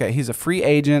 Okay, okay. He's a free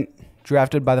agent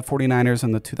drafted by the 49ers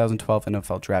in the 2012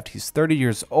 NFL draft. He's 30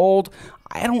 years old.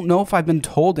 I don't know if I've been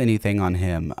told anything on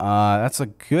him. That's a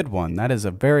good one. That is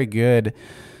a very good,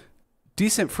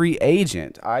 decent free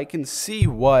agent. I can see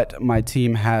what my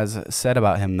team has said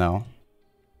about him, though.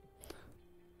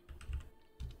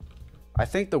 I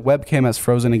think the webcam has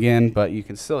frozen again, but you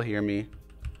can still hear me.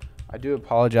 I do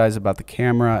apologize about the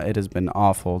camera. It has been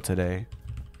awful today.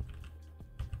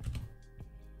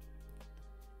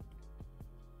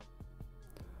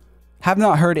 Have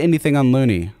not heard anything on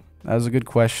Looney. That was a good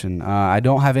question. I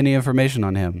don't have any information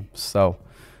on him, so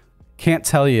can't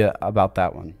tell you about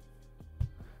that one.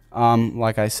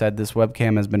 Like I said, this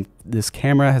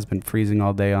camera has been freezing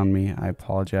all day on me. I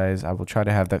apologize. I will try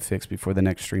to have that fixed before the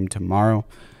next stream tomorrow.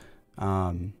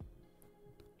 This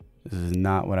is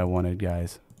not what I wanted,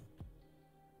 guys.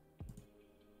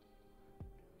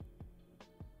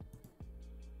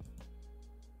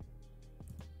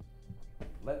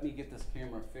 Let me get this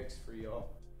camera fixed for y'all.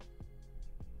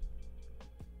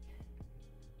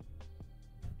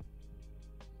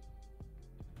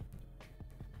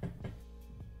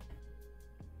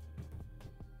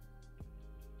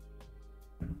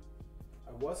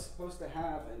 I was supposed to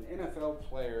have an NFL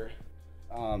player,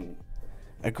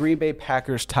 a Green Bay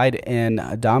Packers tight end,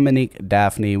 Dominique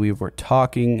Daphne. We were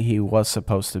talking. He was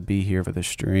supposed to be here for the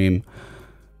stream.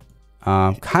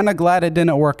 Kind of glad it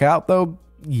didn't work out, though,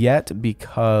 yet,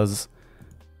 because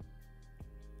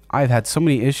I've had so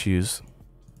many issues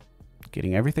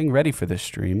getting everything ready for this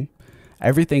stream.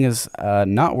 Everything has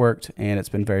not worked, and it's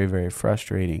been very, very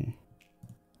frustrating.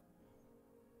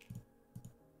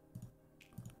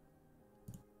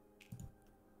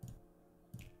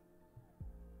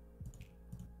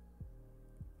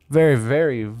 Very,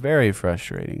 very, very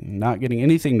frustrating. Not getting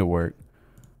anything to work.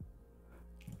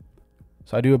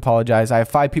 So I do apologize. I have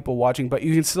 5 people watching, but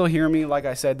you can still hear me. Like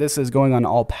I said, this is going on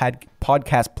all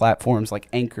podcast platforms like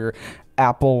Anchor,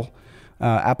 Apple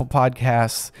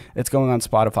Podcasts. It's going on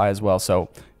Spotify as well. So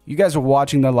you guys are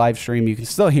watching the live stream. You can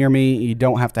still hear me. You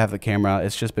don't have to have the camera.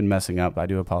 It's just been messing up. I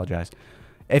do apologize.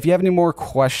 If you have any more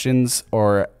questions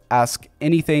or ask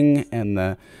anything in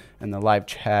the live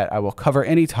chat, I will cover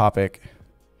any topic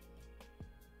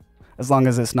as long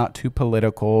as it's not too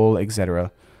political,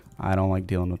 etc. I don't like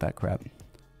dealing with that crap.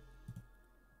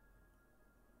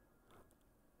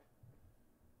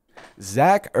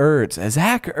 Zach Ertz.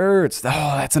 Zach Ertz.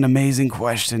 Oh, that's an amazing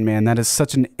question, man. That is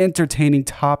such an entertaining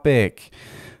topic.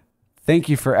 Thank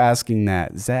you for asking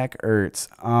that. Zach Ertz.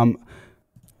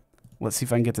 Let's see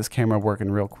if I can get this camera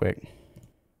working real quick.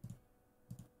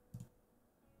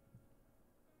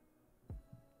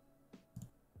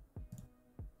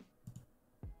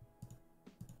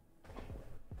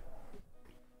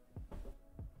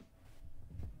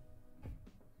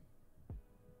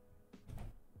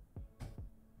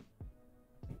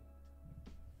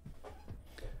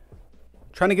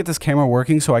 Trying to get this camera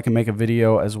working so I can make a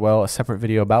video as well, a separate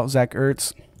video about Zach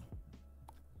Ertz.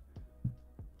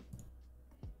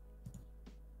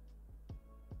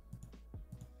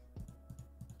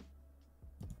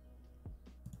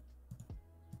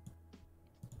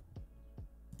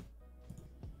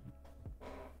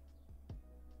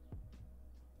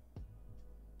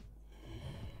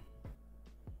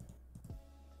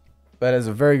 That is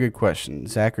a very good question.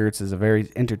 Zach Ertz is a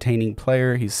very entertaining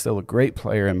player. He's still a great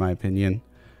player in my opinion.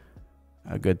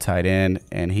 A good tight end,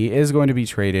 and he is going to be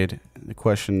traded. The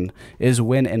question is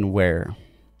when and where.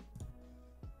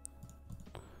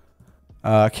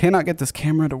 Cannot get this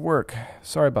camera to work.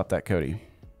 Sorry about that, Cody.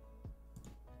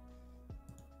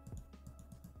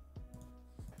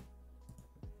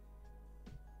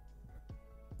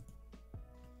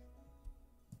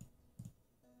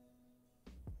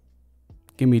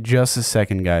 Give me just a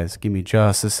second, guys. Give me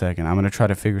just a second. I'm going to try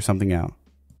to figure something out.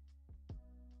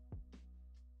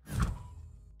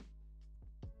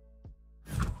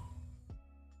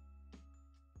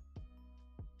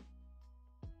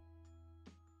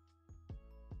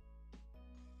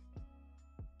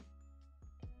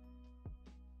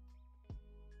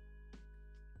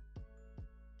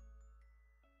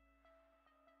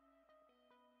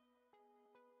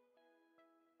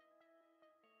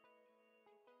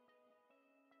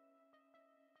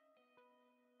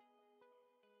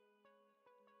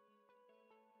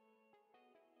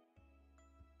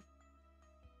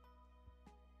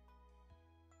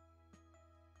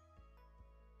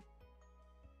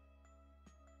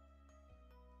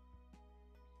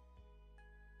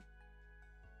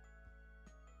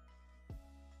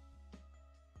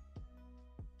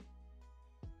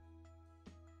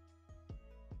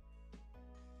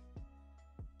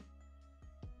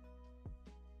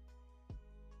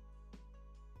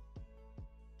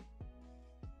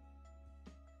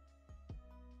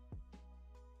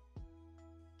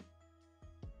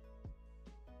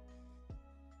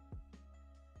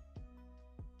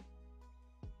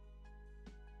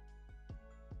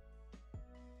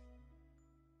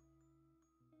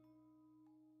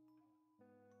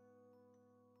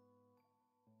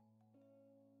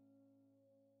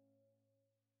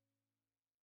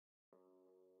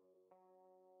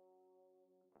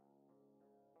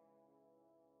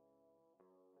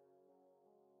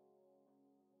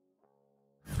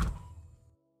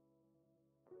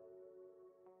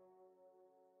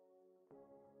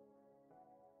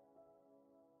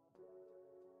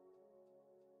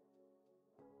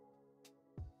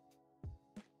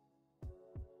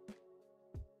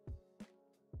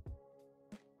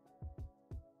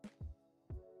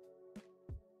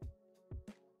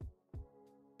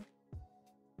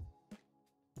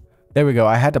 There we go.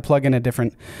 I had to plug in a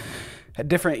different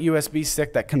USB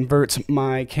stick that converts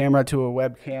my camera to a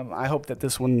webcam. I hope that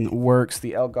this one works.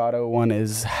 The Elgato one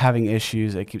is having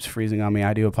issues. It keeps freezing on me.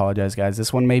 I do apologize, guys.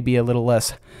 This one may be a little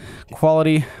less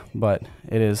quality, but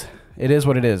it is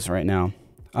what it is right now.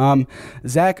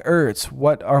 Zach Ertz,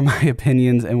 what are my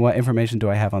opinions and what information do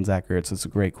I have on Zach Ertz? It's a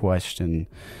great question.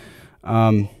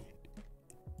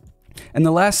 In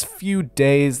the last few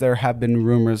days, there have been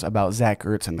rumors about Zach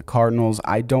Ertz and the Cardinals.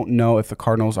 I don't know if the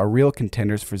Cardinals are real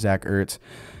contenders for Zach Ertz.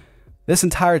 This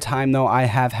entire time, though, I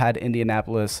have had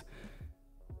Indianapolis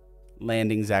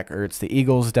landing Zach Ertz. The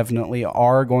Eagles definitely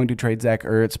are going to trade Zach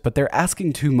Ertz, but they're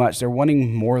asking too much. They're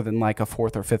wanting more than like a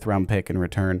 4th or 5th round pick in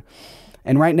return.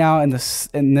 And right now, in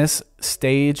this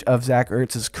stage of Zach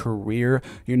Ertz's career,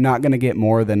 you're not going to get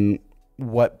more than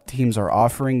what teams are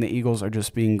offering. The Eagles are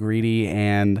just being greedy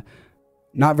and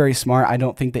not very smart. I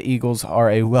don't think the Eagles are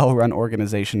a well-run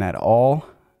organization at all.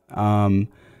 I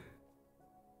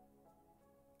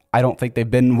don't think they've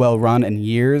been well-run in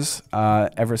years.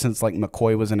 Ever since like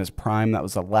McCoy was in his prime, that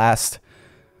was the last.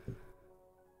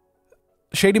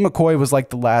 Shady McCoy was like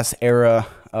the last era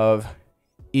of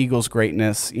Eagles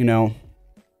greatness. You know,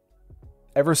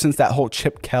 ever since that whole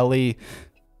Chip Kelly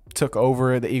took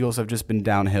over, the Eagles have just been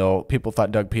downhill. People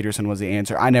thought Doug Peterson was the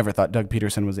answer. I never thought Doug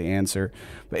Peterson was the answer.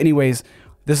 But anyways,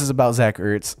 this is about Zach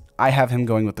Ertz. I have him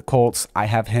going with the Colts. I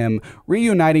have him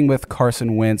reuniting with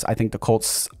Carson Wentz. I think the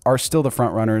Colts are still the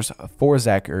front runners for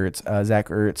Zach Ertz. Zach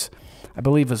Ertz, I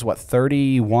believe, is what,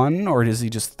 31? Or is he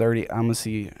just 30? I'm going to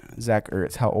see Zach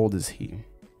Ertz. How old is he?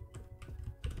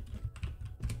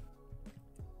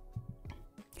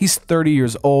 He's 30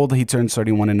 years old. He turns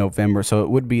 31 in November, so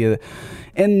it would be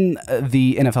in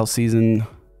the NFL season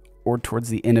or towards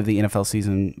the end of the NFL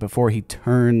season before he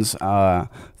turns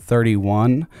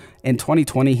 31. In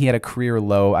 2020, he had a career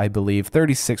low, I believe,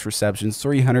 36 receptions,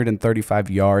 335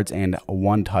 yards, and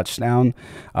 1 touchdown.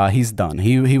 He's done.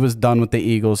 He was done with the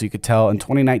Eagles, you could tell. In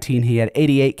 2019, he had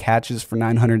 88 catches for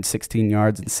 916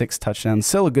 yards and 6 touchdowns.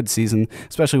 Still a good season,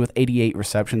 especially with 88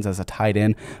 receptions as a tight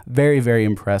end. Very, very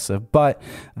impressive. But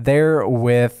that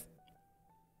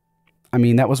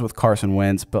was with Carson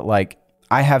Wentz, but like,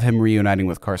 I have him reuniting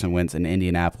with Carson Wentz in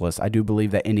Indianapolis. I do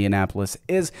believe that Indianapolis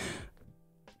is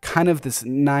kind of this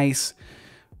nice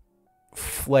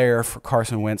flair for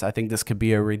Carson Wentz. I think this could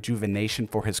be a rejuvenation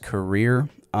for his career.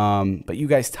 But you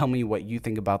guys tell me what you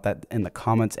think about that in the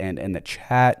comments and in the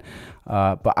chat.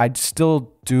 But I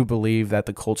still do believe that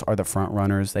the Colts are the front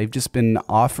runners. They've just been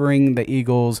offering the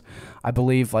Eagles, I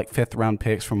believe, like 5th round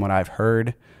picks from what I've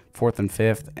heard, 4th and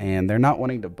 5th, and they're not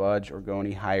wanting to budge or go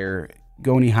any higher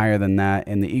than that,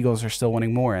 and the Eagles are still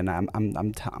wanting more. And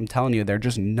I'm telling you, they're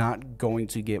just not going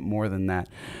to get more than that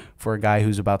for a guy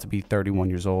who's about to be 31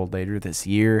 years old later this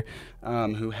year,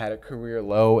 who had a career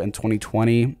low in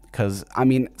 2020. Because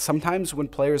sometimes when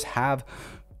players have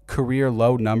career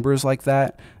low numbers like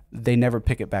that, they never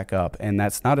pick it back up, and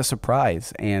that's not a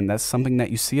surprise. And that's something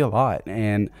that you see a lot.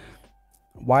 And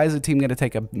why is a team going to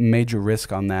take a major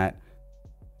risk on that?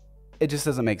 It just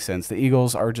doesn't make sense. The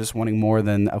Eagles are just wanting more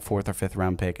than a 4th or 5th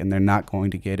round pick, and they're not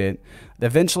going to get it.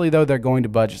 Eventually, though, they're going to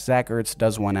budge. Zach Ertz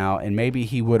does one out, and maybe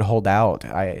he would hold out.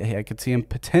 I could see him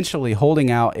potentially holding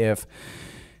out if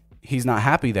he's not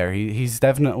happy there. He's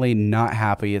definitely not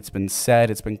happy. It's been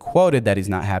said, it's been quoted that he's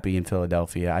not happy in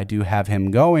Philadelphia. I do have him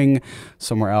going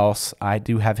somewhere else. I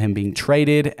do have him being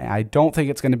traded. I don't think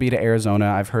it's going to be to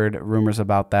Arizona. I've heard rumors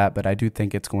about that, but I do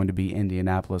think it's going to be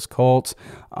Indianapolis Colts.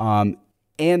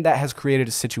 And that has created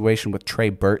a situation with Trey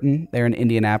Burton there in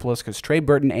Indianapolis, because Trey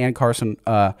Burton and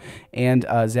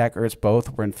Zach Ertz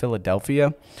both were in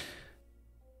Philadelphia.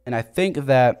 And I think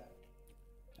that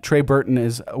Trey Burton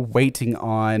is waiting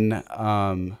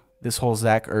on this whole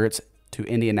Zach Ertz to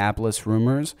Indianapolis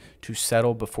rumors to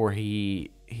settle before he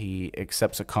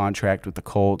accepts a contract with the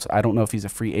Colts. I don't know if he's a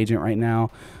free agent right now.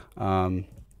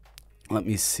 Let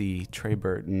me see. Trey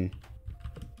Burton.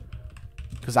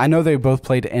 Because I know they both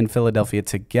played in Philadelphia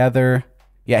together.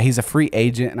 Yeah, he's a free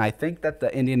agent, and I think that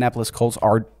the Indianapolis Colts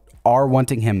are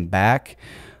wanting him back.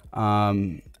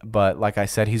 But like I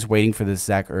said, he's waiting for this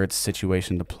Zach Ertz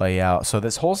situation to play out. So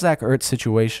this whole Zach Ertz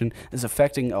situation is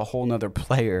affecting a whole nother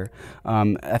player.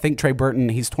 I think Trey Burton,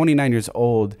 he's 29 years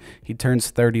old. He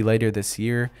turns 30 later this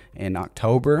year in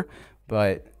October.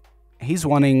 But he's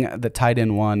wanting the tight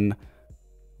end 1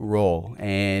 role,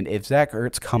 and if Zach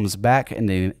Ertz comes back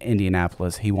into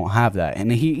Indianapolis, he won't have that,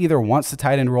 and he either wants the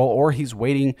tight end role or he's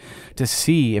waiting to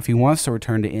see if he wants to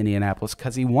return to Indianapolis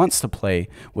because he wants to play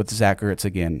with Zach Ertz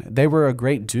again. They were a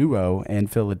great duo in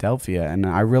Philadelphia, and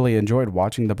I really enjoyed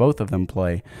watching the both of them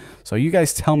play. So you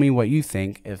guys tell me what you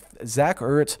think. If Zach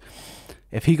Ertz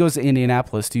if he goes to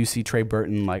Indianapolis, do you see Trey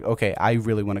Burton like, okay, I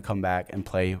really want to come back and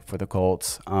play for the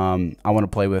Colts. I want to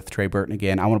play with Trey Burton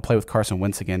again. I want to play with Carson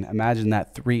Wentz again. Imagine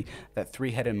that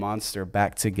three-headed monster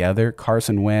back together.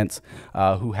 Carson Wentz,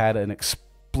 who had an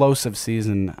explosive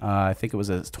season. I think it was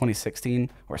 2016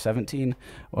 or 17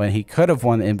 when he could have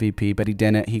won the MVP, but he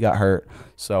didn't. He got hurt.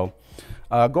 So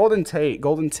Golden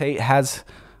Tate has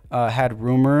had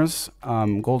rumors.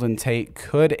 Golden Tate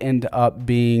could end up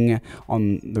being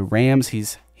on the Rams.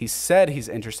 He said he's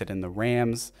interested in the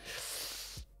Rams.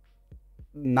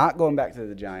 Not going back to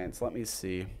the Giants. Let me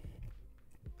see.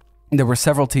 There were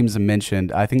several teams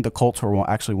mentioned. I think the Colts were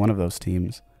actually one of those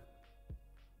teams.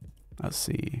 Let's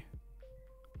see.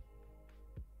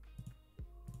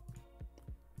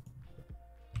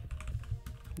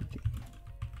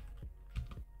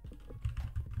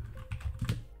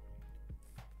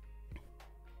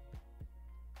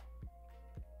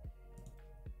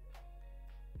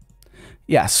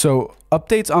 Yeah, so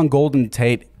updates on Golden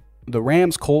Tate. The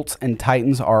Rams, Colts, and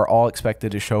Titans are all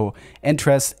expected to show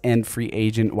interest in free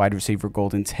agent wide receiver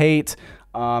Golden Tate.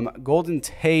 Golden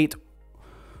Tate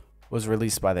was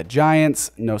released by the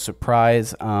Giants. No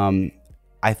surprise.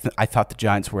 I thought the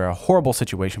Giants were a horrible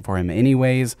situation for him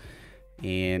anyways.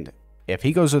 And if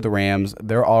he goes to the Rams,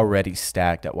 they're already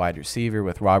stacked at wide receiver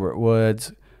with Robert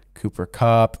Woods, Cooper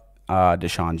Kupp,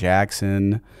 Deshaun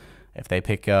Jackson. If they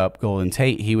pick up Golden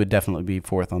Tate, he would definitely be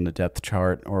fourth on the depth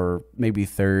chart, or maybe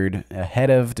third ahead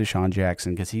of Deshaun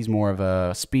Jackson, because he's more of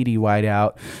a speedy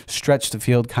wideout, stretch the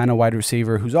field kind of wide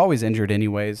receiver who's always injured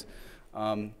anyways.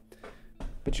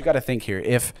 But you got to think here.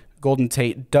 If Golden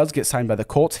Tate does get signed by the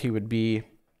Colts, he would be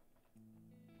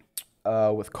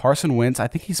with Carson Wentz. I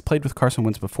think he's played with Carson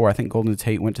Wentz before. I think Golden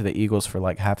Tate went to the Eagles for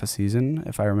like half a season,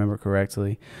 if I remember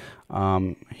correctly.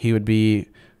 He would be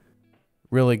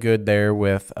really good there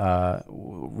with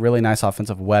really nice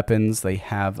offensive weapons. They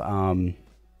have, it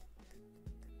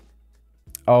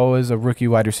was a rookie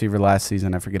wide receiver last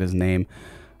season. I forget his name,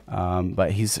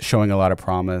 but he's showing a lot of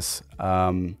promise.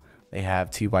 They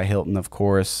have T.Y. Hilton, of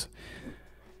course.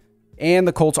 And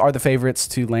the Colts are the favorites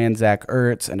to land Zach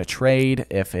Ertz in a trade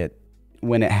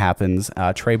when it happens.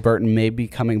 Trey Burton may be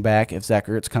coming back if Zach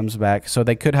Ertz comes back. So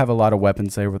they could have a lot of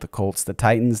weapons there with the Colts. The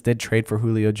Titans did trade for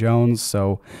Julio Jones,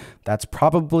 so that's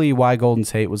probably why Golden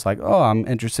Tate was like, oh, I'm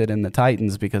interested in the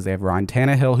Titans, because they have Ryan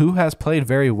Tannehill, who has played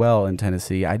very well in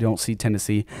Tennessee. I don't see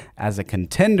Tennessee as a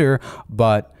contender,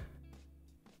 but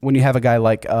when you have a guy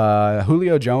like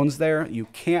Julio Jones there, you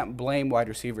can't blame wide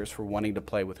receivers for wanting to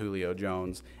play with Julio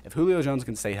Jones. If Julio Jones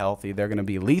can stay healthy, they're going to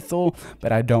be lethal,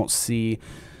 but I don't see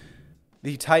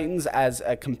the Titans as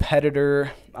a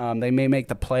competitor. They may make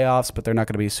the playoffs, but they're not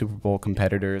going to be Super Bowl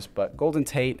competitors. But Golden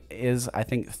Tate is, I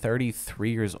think,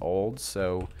 33 years old.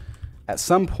 So at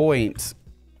some point,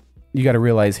 you got to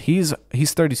realize he's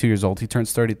 32 years old. He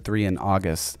turns 33 in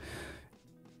August.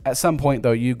 At some point,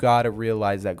 though, you got to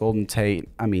realize that Golden Tate,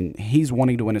 I mean, he's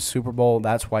wanting to win a Super Bowl.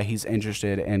 That's why he's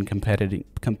interested in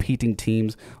competing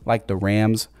teams like the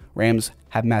Rams. Rams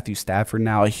have Matthew Stafford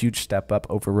now, a huge step up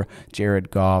over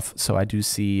Jared Goff. So I do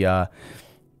see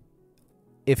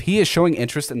if he is showing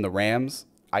interest in the Rams,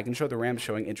 I can show the Rams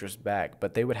showing interest back,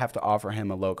 but they would have to offer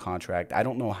him a low contract. I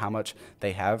don't know how much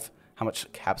they have, how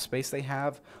much cap space they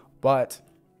have, but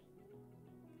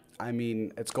I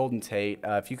mean, it's Golden Tate.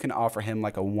 If you can offer him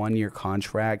like a 1-year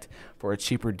contract for a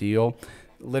cheaper deal,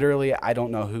 literally, I don't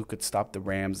know who could stop the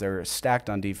Rams. They're stacked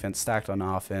on defense, stacked on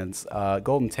offense.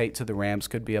 Golden Tate to the Rams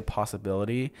could be a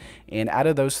possibility. And out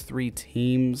of those three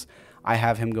teams, I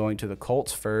have him going to the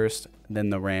Colts first,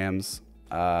 then the Rams,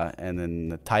 and then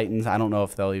the Titans. I don't know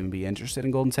if they'll even be interested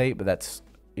in Golden Tate, but that's,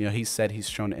 he said he's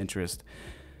shown interest.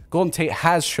 Golden Tate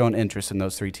has shown interest in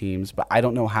those three teams, but I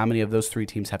don't know how many of those three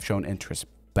teams have shown interest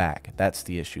back. That's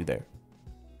the issue there.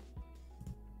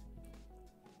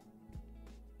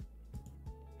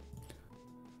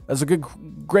 That's a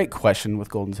great question with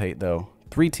Golden Tate, though.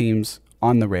 Three teams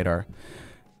on the radar.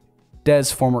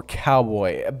 Dez, former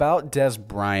Cowboy. About Dez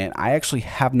Bryant, I actually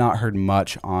have not heard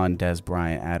much on Dez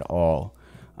Bryant at all.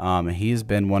 He's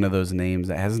been one of those names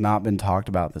that has not been talked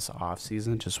about this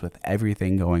offseason, just with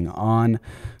everything going on.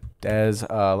 Dez,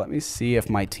 let me see if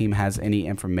my team has any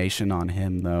information on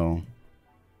him, though.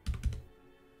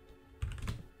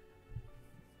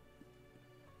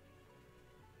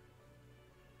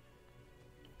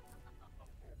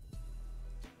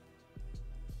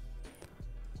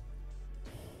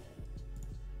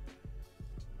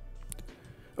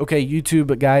 Okay,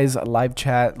 YouTube guys, live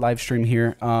chat, live stream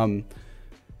here. I'm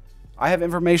I have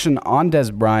information on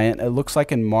Dez Bryant. It looks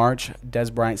like in March,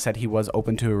 Dez Bryant said he was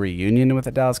open to a reunion with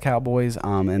the Dallas Cowboys,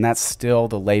 and that's still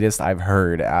the latest I've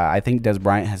heard. I think Dez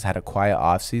Bryant has had a quiet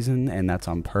offseason, and that's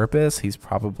on purpose. He's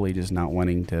probably just not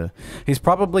wanting to. He's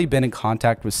probably been in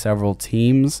contact with several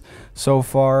teams so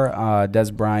far.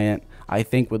 Dez Bryant, I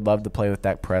think, would love to play with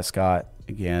Dak Prescott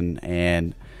again,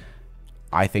 and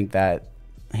I think that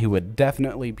he would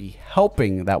definitely be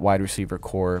helping that wide receiver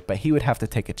core, but he would have to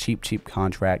take a cheap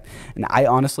contract. And I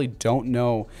honestly don't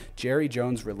know Jerry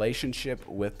Jones' relationship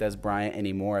with Dez Bryant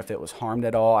anymore, if it was harmed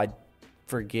at all. I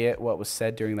forget what was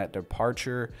said during that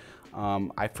departure.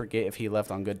 I forget if he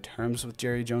left on good terms with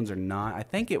Jerry Jones or not. I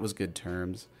think it was good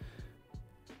terms,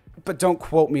 but don't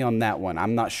quote me on that one.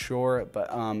 I'm not sure, but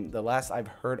the last I've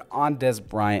heard on Dez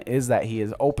Bryant is that he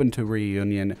is open to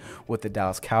reunion with the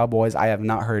Dallas Cowboys. I have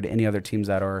not heard any other teams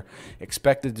that are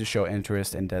expected to show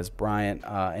interest in Dez Bryant.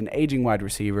 An aging wide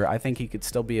receiver, I think he could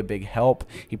still be a big help.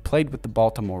 He played with the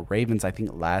Baltimore Ravens, I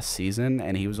think, last season,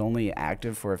 and he was only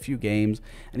active for a few games,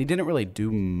 and he didn't really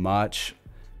do much.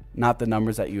 Not the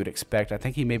numbers that you would expect. I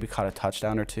think he maybe caught a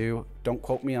touchdown or two. Don't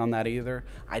quote me on that either.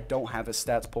 I don't have his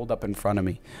stats pulled up in front of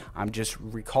me. I'm just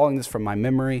recalling this from my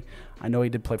memory. I know he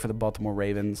did play for the Baltimore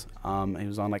Ravens. He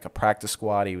was on like a practice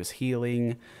squad. He was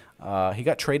healing. He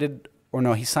got traded, or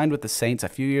no, he signed with the Saints a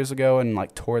few years ago and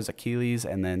like tore his Achilles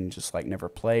and then just like never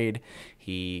played.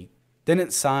 He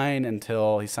didn't sign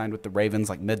until he signed with the Ravens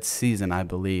like mid-season, I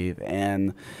believe.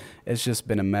 And it's just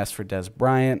been a mess for Dez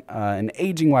Bryant. An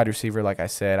aging wide receiver, like I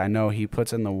said. I know he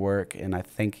puts in the work, and I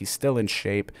think he's still in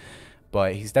shape.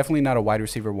 But he's definitely not a wide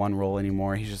receiver one role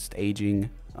anymore. He's just aging.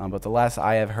 But the last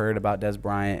I have heard about Dez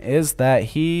Bryant is that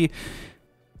he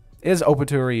is open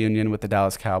to a reunion with the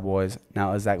Dallas Cowboys.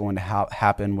 Now, is that going to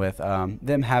happen with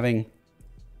them having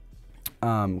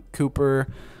Cooper,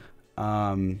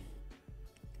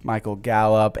 Michael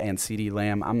Gallup, and CeeDee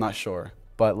Lamb? I'm not sure.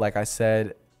 But like I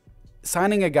said,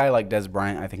 signing a guy like Dez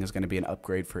Bryant, I think, is going to be an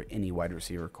upgrade for any wide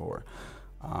receiver core.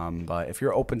 But if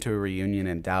you're open to a reunion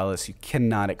in Dallas, you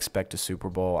cannot expect a Super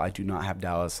Bowl. I do not have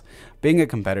Dallas being a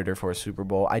competitor for a Super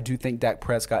Bowl. I do think Dak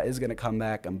Prescott is going to come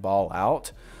back and ball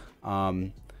out.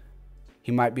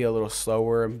 He might be a little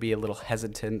slower and be a little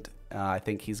hesitant. I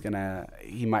think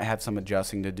he might have some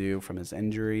adjusting to do from his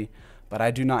injury. But I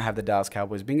do not have the Dallas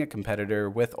Cowboys being a competitor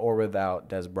with or without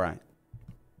Dez Bryant.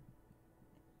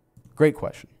 Great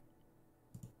question.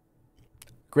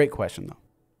 Great question, though.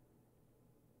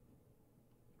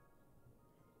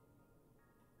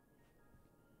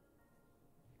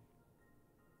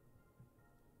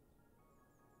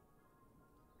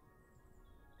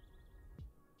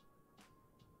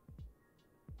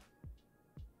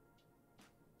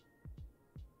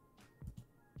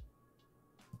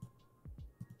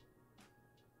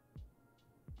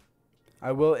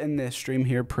 I will end this stream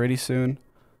here pretty soon.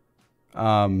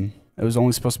 It was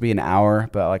only supposed to be an hour,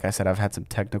 but like I said, I've had some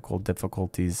technical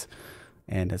difficulties,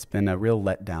 and it's been a real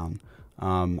letdown.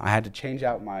 I had to change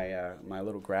out my my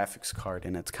little graphics card,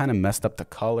 and it's kind of messed up the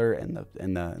color and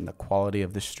the quality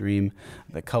of the stream.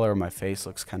 The color of my face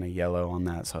looks kind of yellow on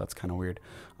that, so that's kind of weird.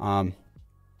 But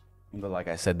like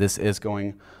I said, this is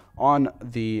going on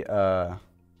the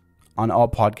on all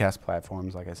podcast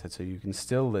platforms, like I said, so you can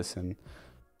still listen.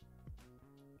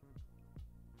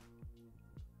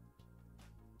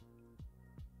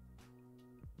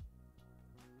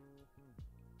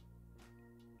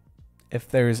 If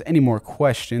there's any more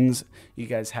questions, you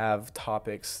guys have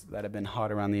topics that have been hot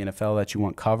around the NFL that you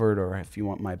want covered, or if you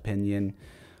want my opinion,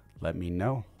 let me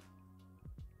know.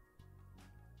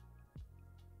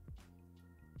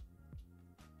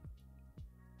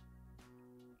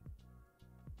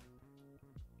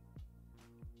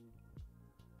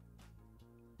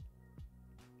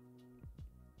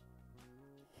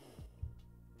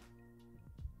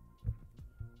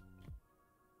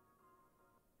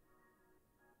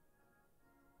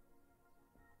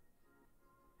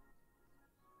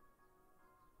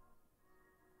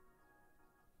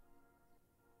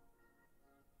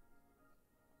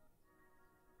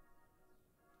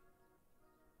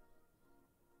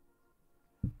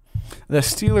 The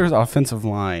Steelers' offensive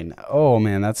line. Oh,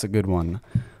 man, that's a good one.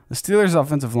 The Steelers'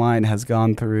 offensive line has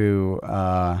gone through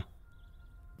a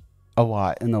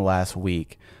lot in the last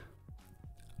week.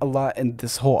 A lot in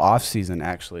this whole offseason,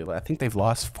 actually. I think they've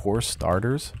lost 4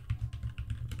 starters.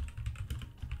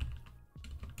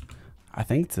 I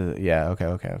think yeah,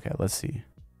 okay. Let's see.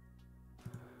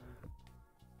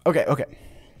 Okay.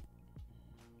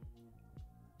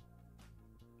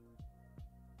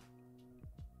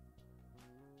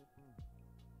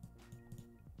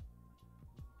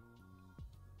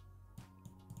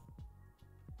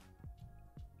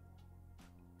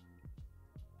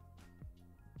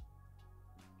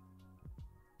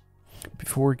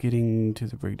 before getting to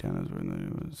the breakdown, as we're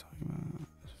talking about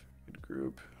good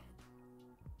group.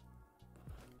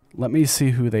 Let me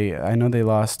see who they. I know they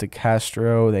lost to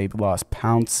Castro. They lost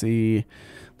Pouncey.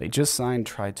 They just signed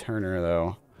Try Turner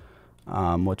though,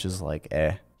 which is like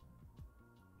eh.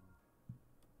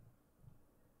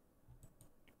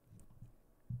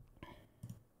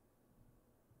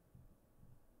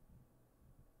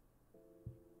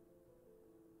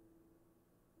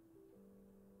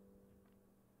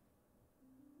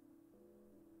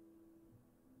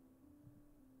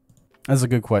 That's a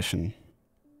good question.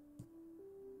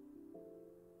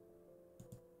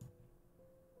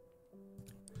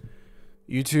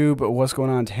 YouTube, what's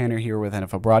going on? Tanner here with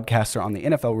NFL Broadcaster on the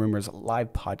NFL Rumors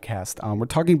live podcast. We're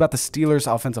talking about the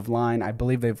Steelers' offensive line. I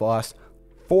believe they've lost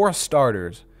 4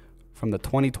 starters from the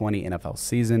 2020 NFL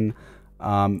season.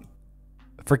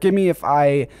 Forgive me if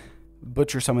I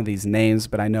butcher some of these names,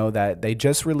 but I know that they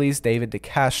just released David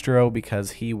DeCastro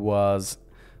because he was,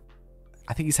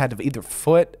 I think he's had either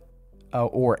foot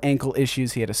or ankle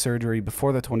issues. He had a surgery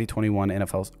before the 2021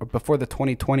 NFL or before the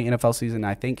 2020 NFL season.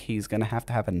 I think he's going to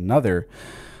have another.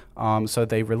 So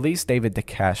they released David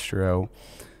DeCastro.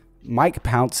 Mike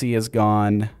Pouncey is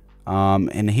gone,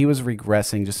 and he was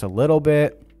regressing just a little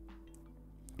bit.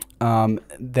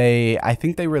 I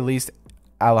think they released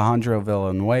Alejandro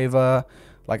Villanueva.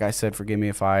 Like I said, forgive me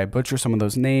if I butcher some of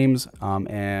those names.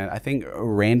 And I think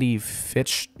Randy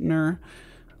Fitchner.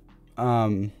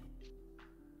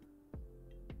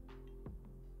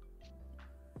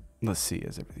 Let's see,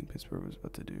 is everything Pittsburgh was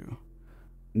about to do?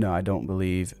 No, I don't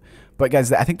believe. But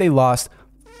guys, I think they lost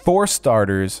 4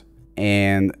 starters,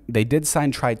 and they did sign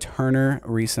Try Turner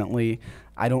recently.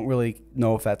 I don't really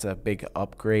know if that's a big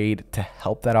upgrade to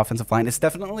help that offensive line. It's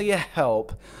definitely a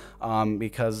help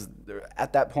because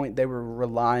at that point they were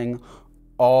relying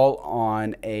all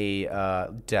on a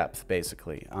depth,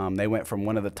 basically. They went from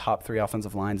one of the top 3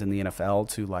 offensive lines in the NFL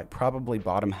to like probably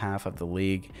bottom half of the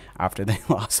league after they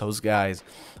lost those guys.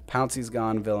 Pouncey's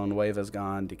gone, Villanueva's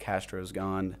gone, DeCastro's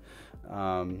gone.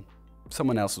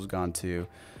 Someone else was gone too.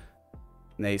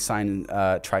 And they signed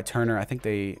Try Turner. I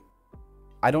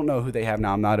don't know who they have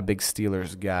now. I'm not a big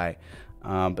Steelers guy.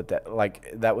 But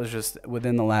that was just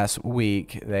within the last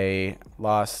week. They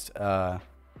lost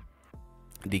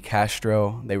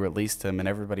DeCastro. They released him, and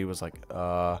everybody was like,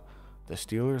 the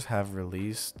Steelers have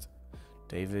released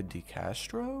David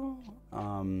DeCastro?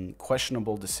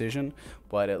 Questionable decision,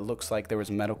 but it looks like there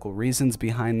was medical reasons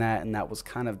behind that, and that was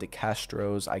kind of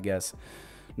DeCastro's, I guess,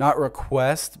 not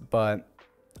request, but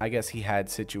I guess he had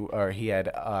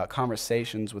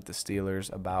conversations with the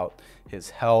Steelers about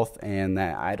his health, and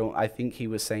that I think he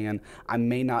was saying, I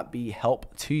may not be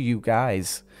help to you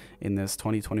guys in this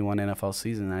 2021 NFL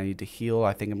season. I need to heal.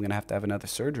 I think I'm going to have another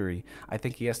surgery. I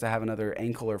think he has to have another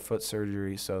ankle or foot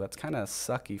surgery, so that's kind of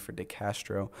sucky for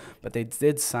DeCastro. But they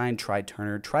did sign Try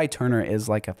Turner. Try Turner is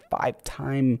like a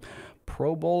 5-time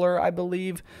Pro Bowler, I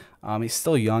believe. He's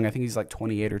still young. I think he's like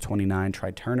 28 or 29,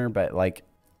 Try Turner, but like,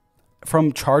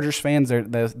 from Chargers fans,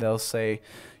 they'll say,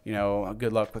 you know,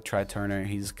 good luck with Try Turner.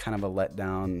 He's kind of a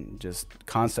letdown, just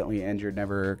constantly injured,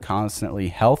 never constantly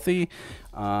healthy.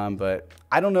 But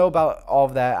I don't know about all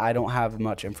of that. I don't have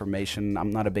much information. I'm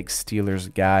not a big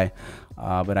Steelers guy.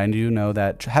 But I do know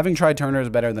that having Try Turner is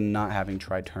better than not having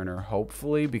Try Turner,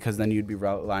 hopefully, because then you'd be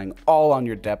relying all on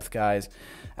your depth guys.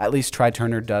 At least Try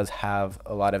Turner does have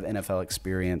a lot of NFL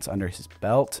experience under his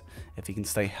belt. If he can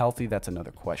stay healthy, that's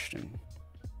another question.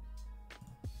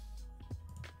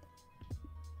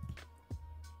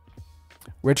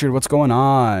 Richard, what's going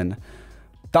on?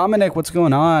 Dominic, what's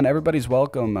going on? Everybody's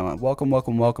welcome.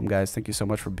 Welcome, guys. Thank you so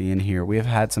much for being here. We have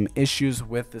had some issues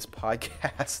with this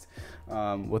podcast,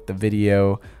 with the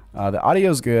video. The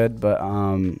audio's good, but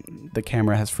the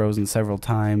camera has frozen several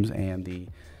times, and the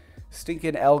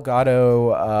stinking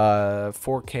Elgato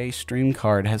 4K stream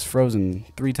card has frozen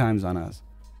 3 times on us.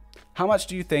 How much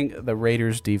do you think the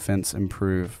Raiders defense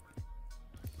improved?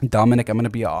 Dominic, I'm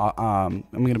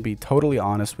gonna be totally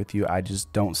honest with you. I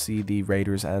just don't see the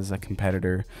Raiders as a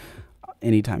competitor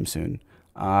anytime soon.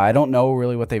 I don't know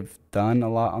really what they've done a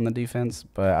lot on the defense,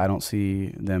 but I don't see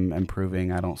them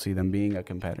improving. I don't see them being a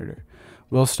competitor.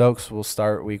 Will Stokes will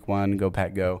start week 1. Go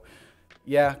Pack, go.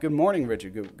 Yeah. Good morning,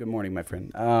 Richard. Good morning, my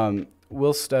friend.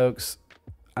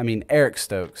 Eric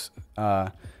Stokes.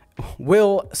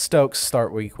 Will Stokes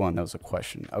start week 1? That was a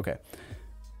question. Okay.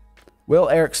 Will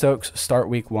Eric Stokes start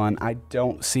week 1? I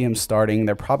don't see him starting.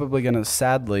 They're probably going to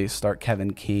sadly start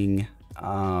Kevin King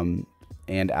and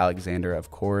Alexander, of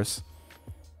course.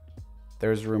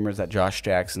 There's rumors that Josh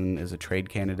Jackson is a trade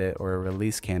candidate or a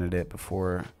release candidate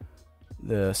before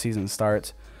the season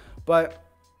starts. But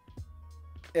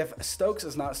If Stokes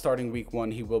is not starting week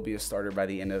 1, he will be a starter by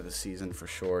the end of the season for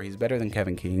sure. He's better than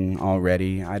Kevin King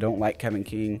already. I don't like Kevin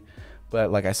King,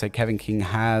 but like I said, Kevin King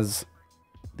has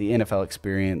the NFL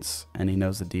experience and he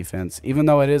knows the defense, even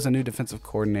though it is a new defensive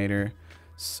coordinator.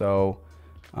 So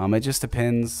it just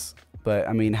depends. But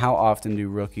I mean, how often do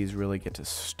rookies really get to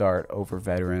start over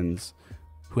veterans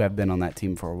who have been on that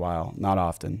team for a while? Not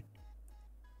often.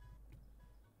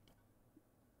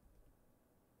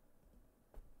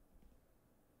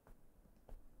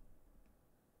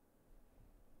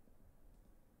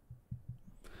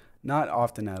 Not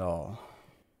often at all.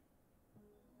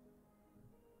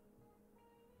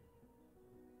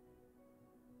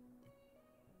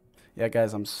 Yeah,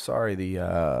 guys, I'm sorry.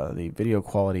 The video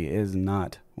quality is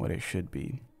not what it should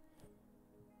be,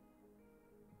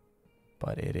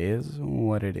 but it is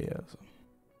what it is.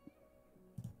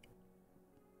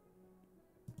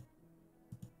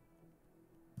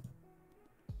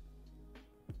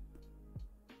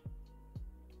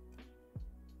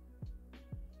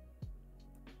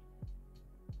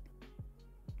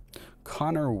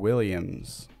 Connor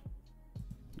Williams.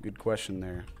 Good question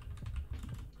there.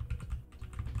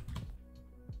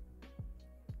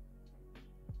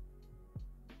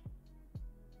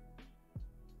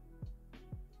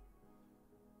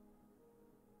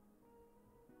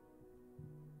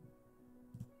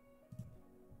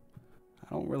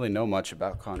 I don't really know much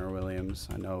about Connor Williams.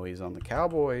 I know he's on the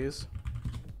Cowboys.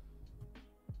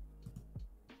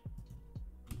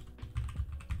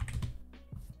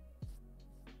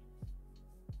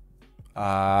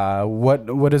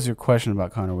 What is your question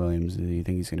about Connor Williams? Do you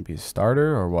think he's going to be a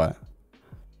starter or what?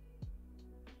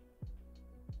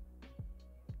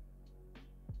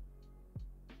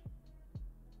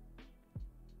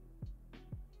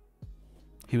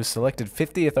 He was selected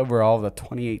 50th overall of the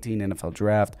 2018 NFL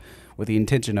Draft with the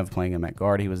intention of playing him at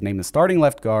guard. He was named the starting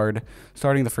left guard,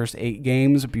 starting the first 8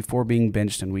 games before being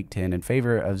benched in Week 10 in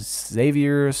favor of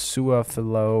Xavier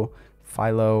Su'a-Filo,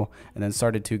 and then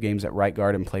started 2 games at right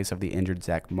guard in place of the injured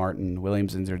Zach Martin.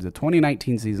 Williams entered the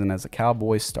 2019 season as a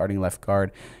Cowboys starting left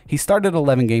guard. He started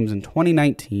 11 games in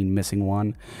 2019, missing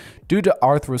 1 due to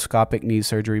arthroscopic knee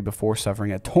surgery before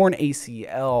suffering a torn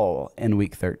ACL in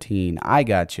Week 13. I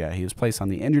gotcha. He was placed on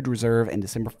the injured reserve in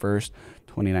December 1st,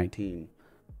 2019.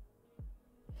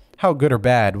 How good or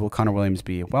bad will Connor Williams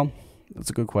be? Well, that's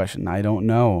a good question. I don't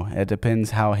know. It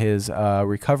depends how his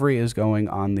recovery is going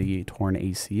on the torn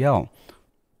ACL.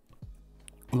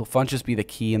 Will Funchess be the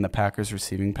key in the Packers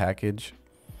receiving package?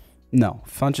 No,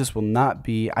 Funchess will not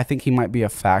be. I think he might be a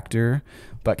factor,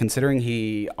 but considering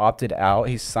he opted out,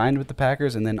 he signed with the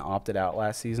Packers and then opted out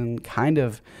last season, kind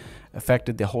of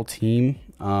affected the whole team.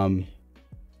 I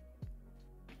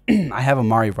have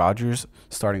Amari Rodgers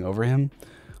starting over him.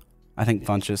 I think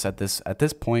Funchess at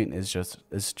this point is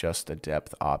just a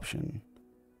depth option.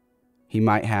 He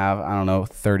might have, I don't know,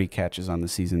 30 catches on the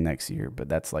season next year, but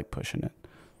that's like pushing it.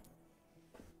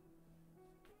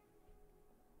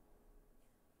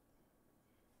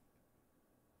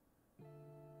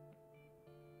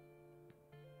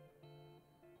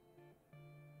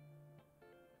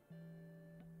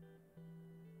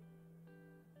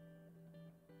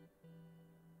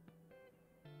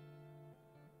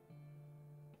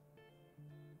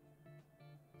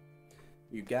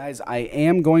 You guys, I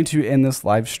am going to end this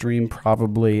live stream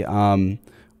probably.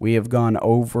 We have gone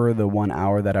over the 1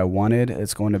 hour that I wanted.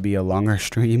 It's going to be a longer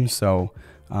stream, so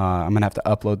I'm going to have to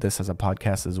upload this as a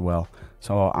podcast as well.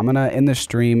 So I'm going to end the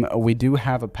stream. We do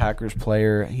have a Packers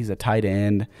player. He's a tight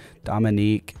end,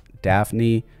 Dominique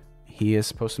Daphne. He is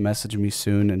supposed to message me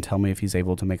soon and tell me if he's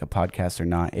able to make a podcast or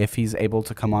not. If he's able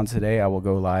to come on today, I will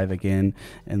go live again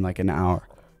in like an hour.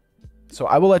 So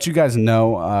I will let you guys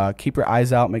know. Keep your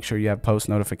eyes out. Make sure you have post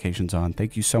notifications on.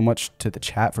 Thank you so much to the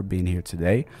chat for being here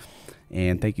today.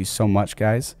 And thank you so much,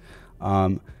 guys.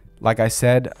 Like I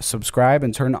said, subscribe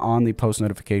and turn on the post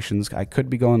notifications. I could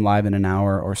be going live in an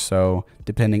hour or so,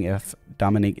 depending if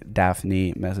Dominique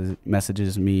Daphne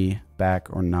messages me back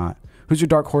or not. Who's your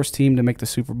dark horse team to make the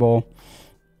Super Bowl?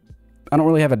 I don't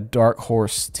really have a dark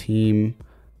horse team.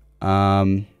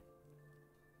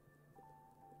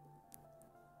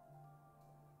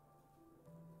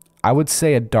 I would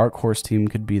say a dark horse team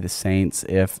could be the Saints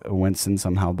if Winston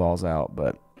somehow balls out,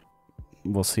 but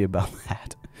we'll see about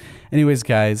that. Anyways,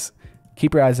 guys,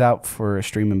 keep your eyes out for a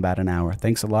stream in about an hour.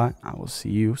 Thanks a lot. I will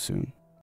see you soon.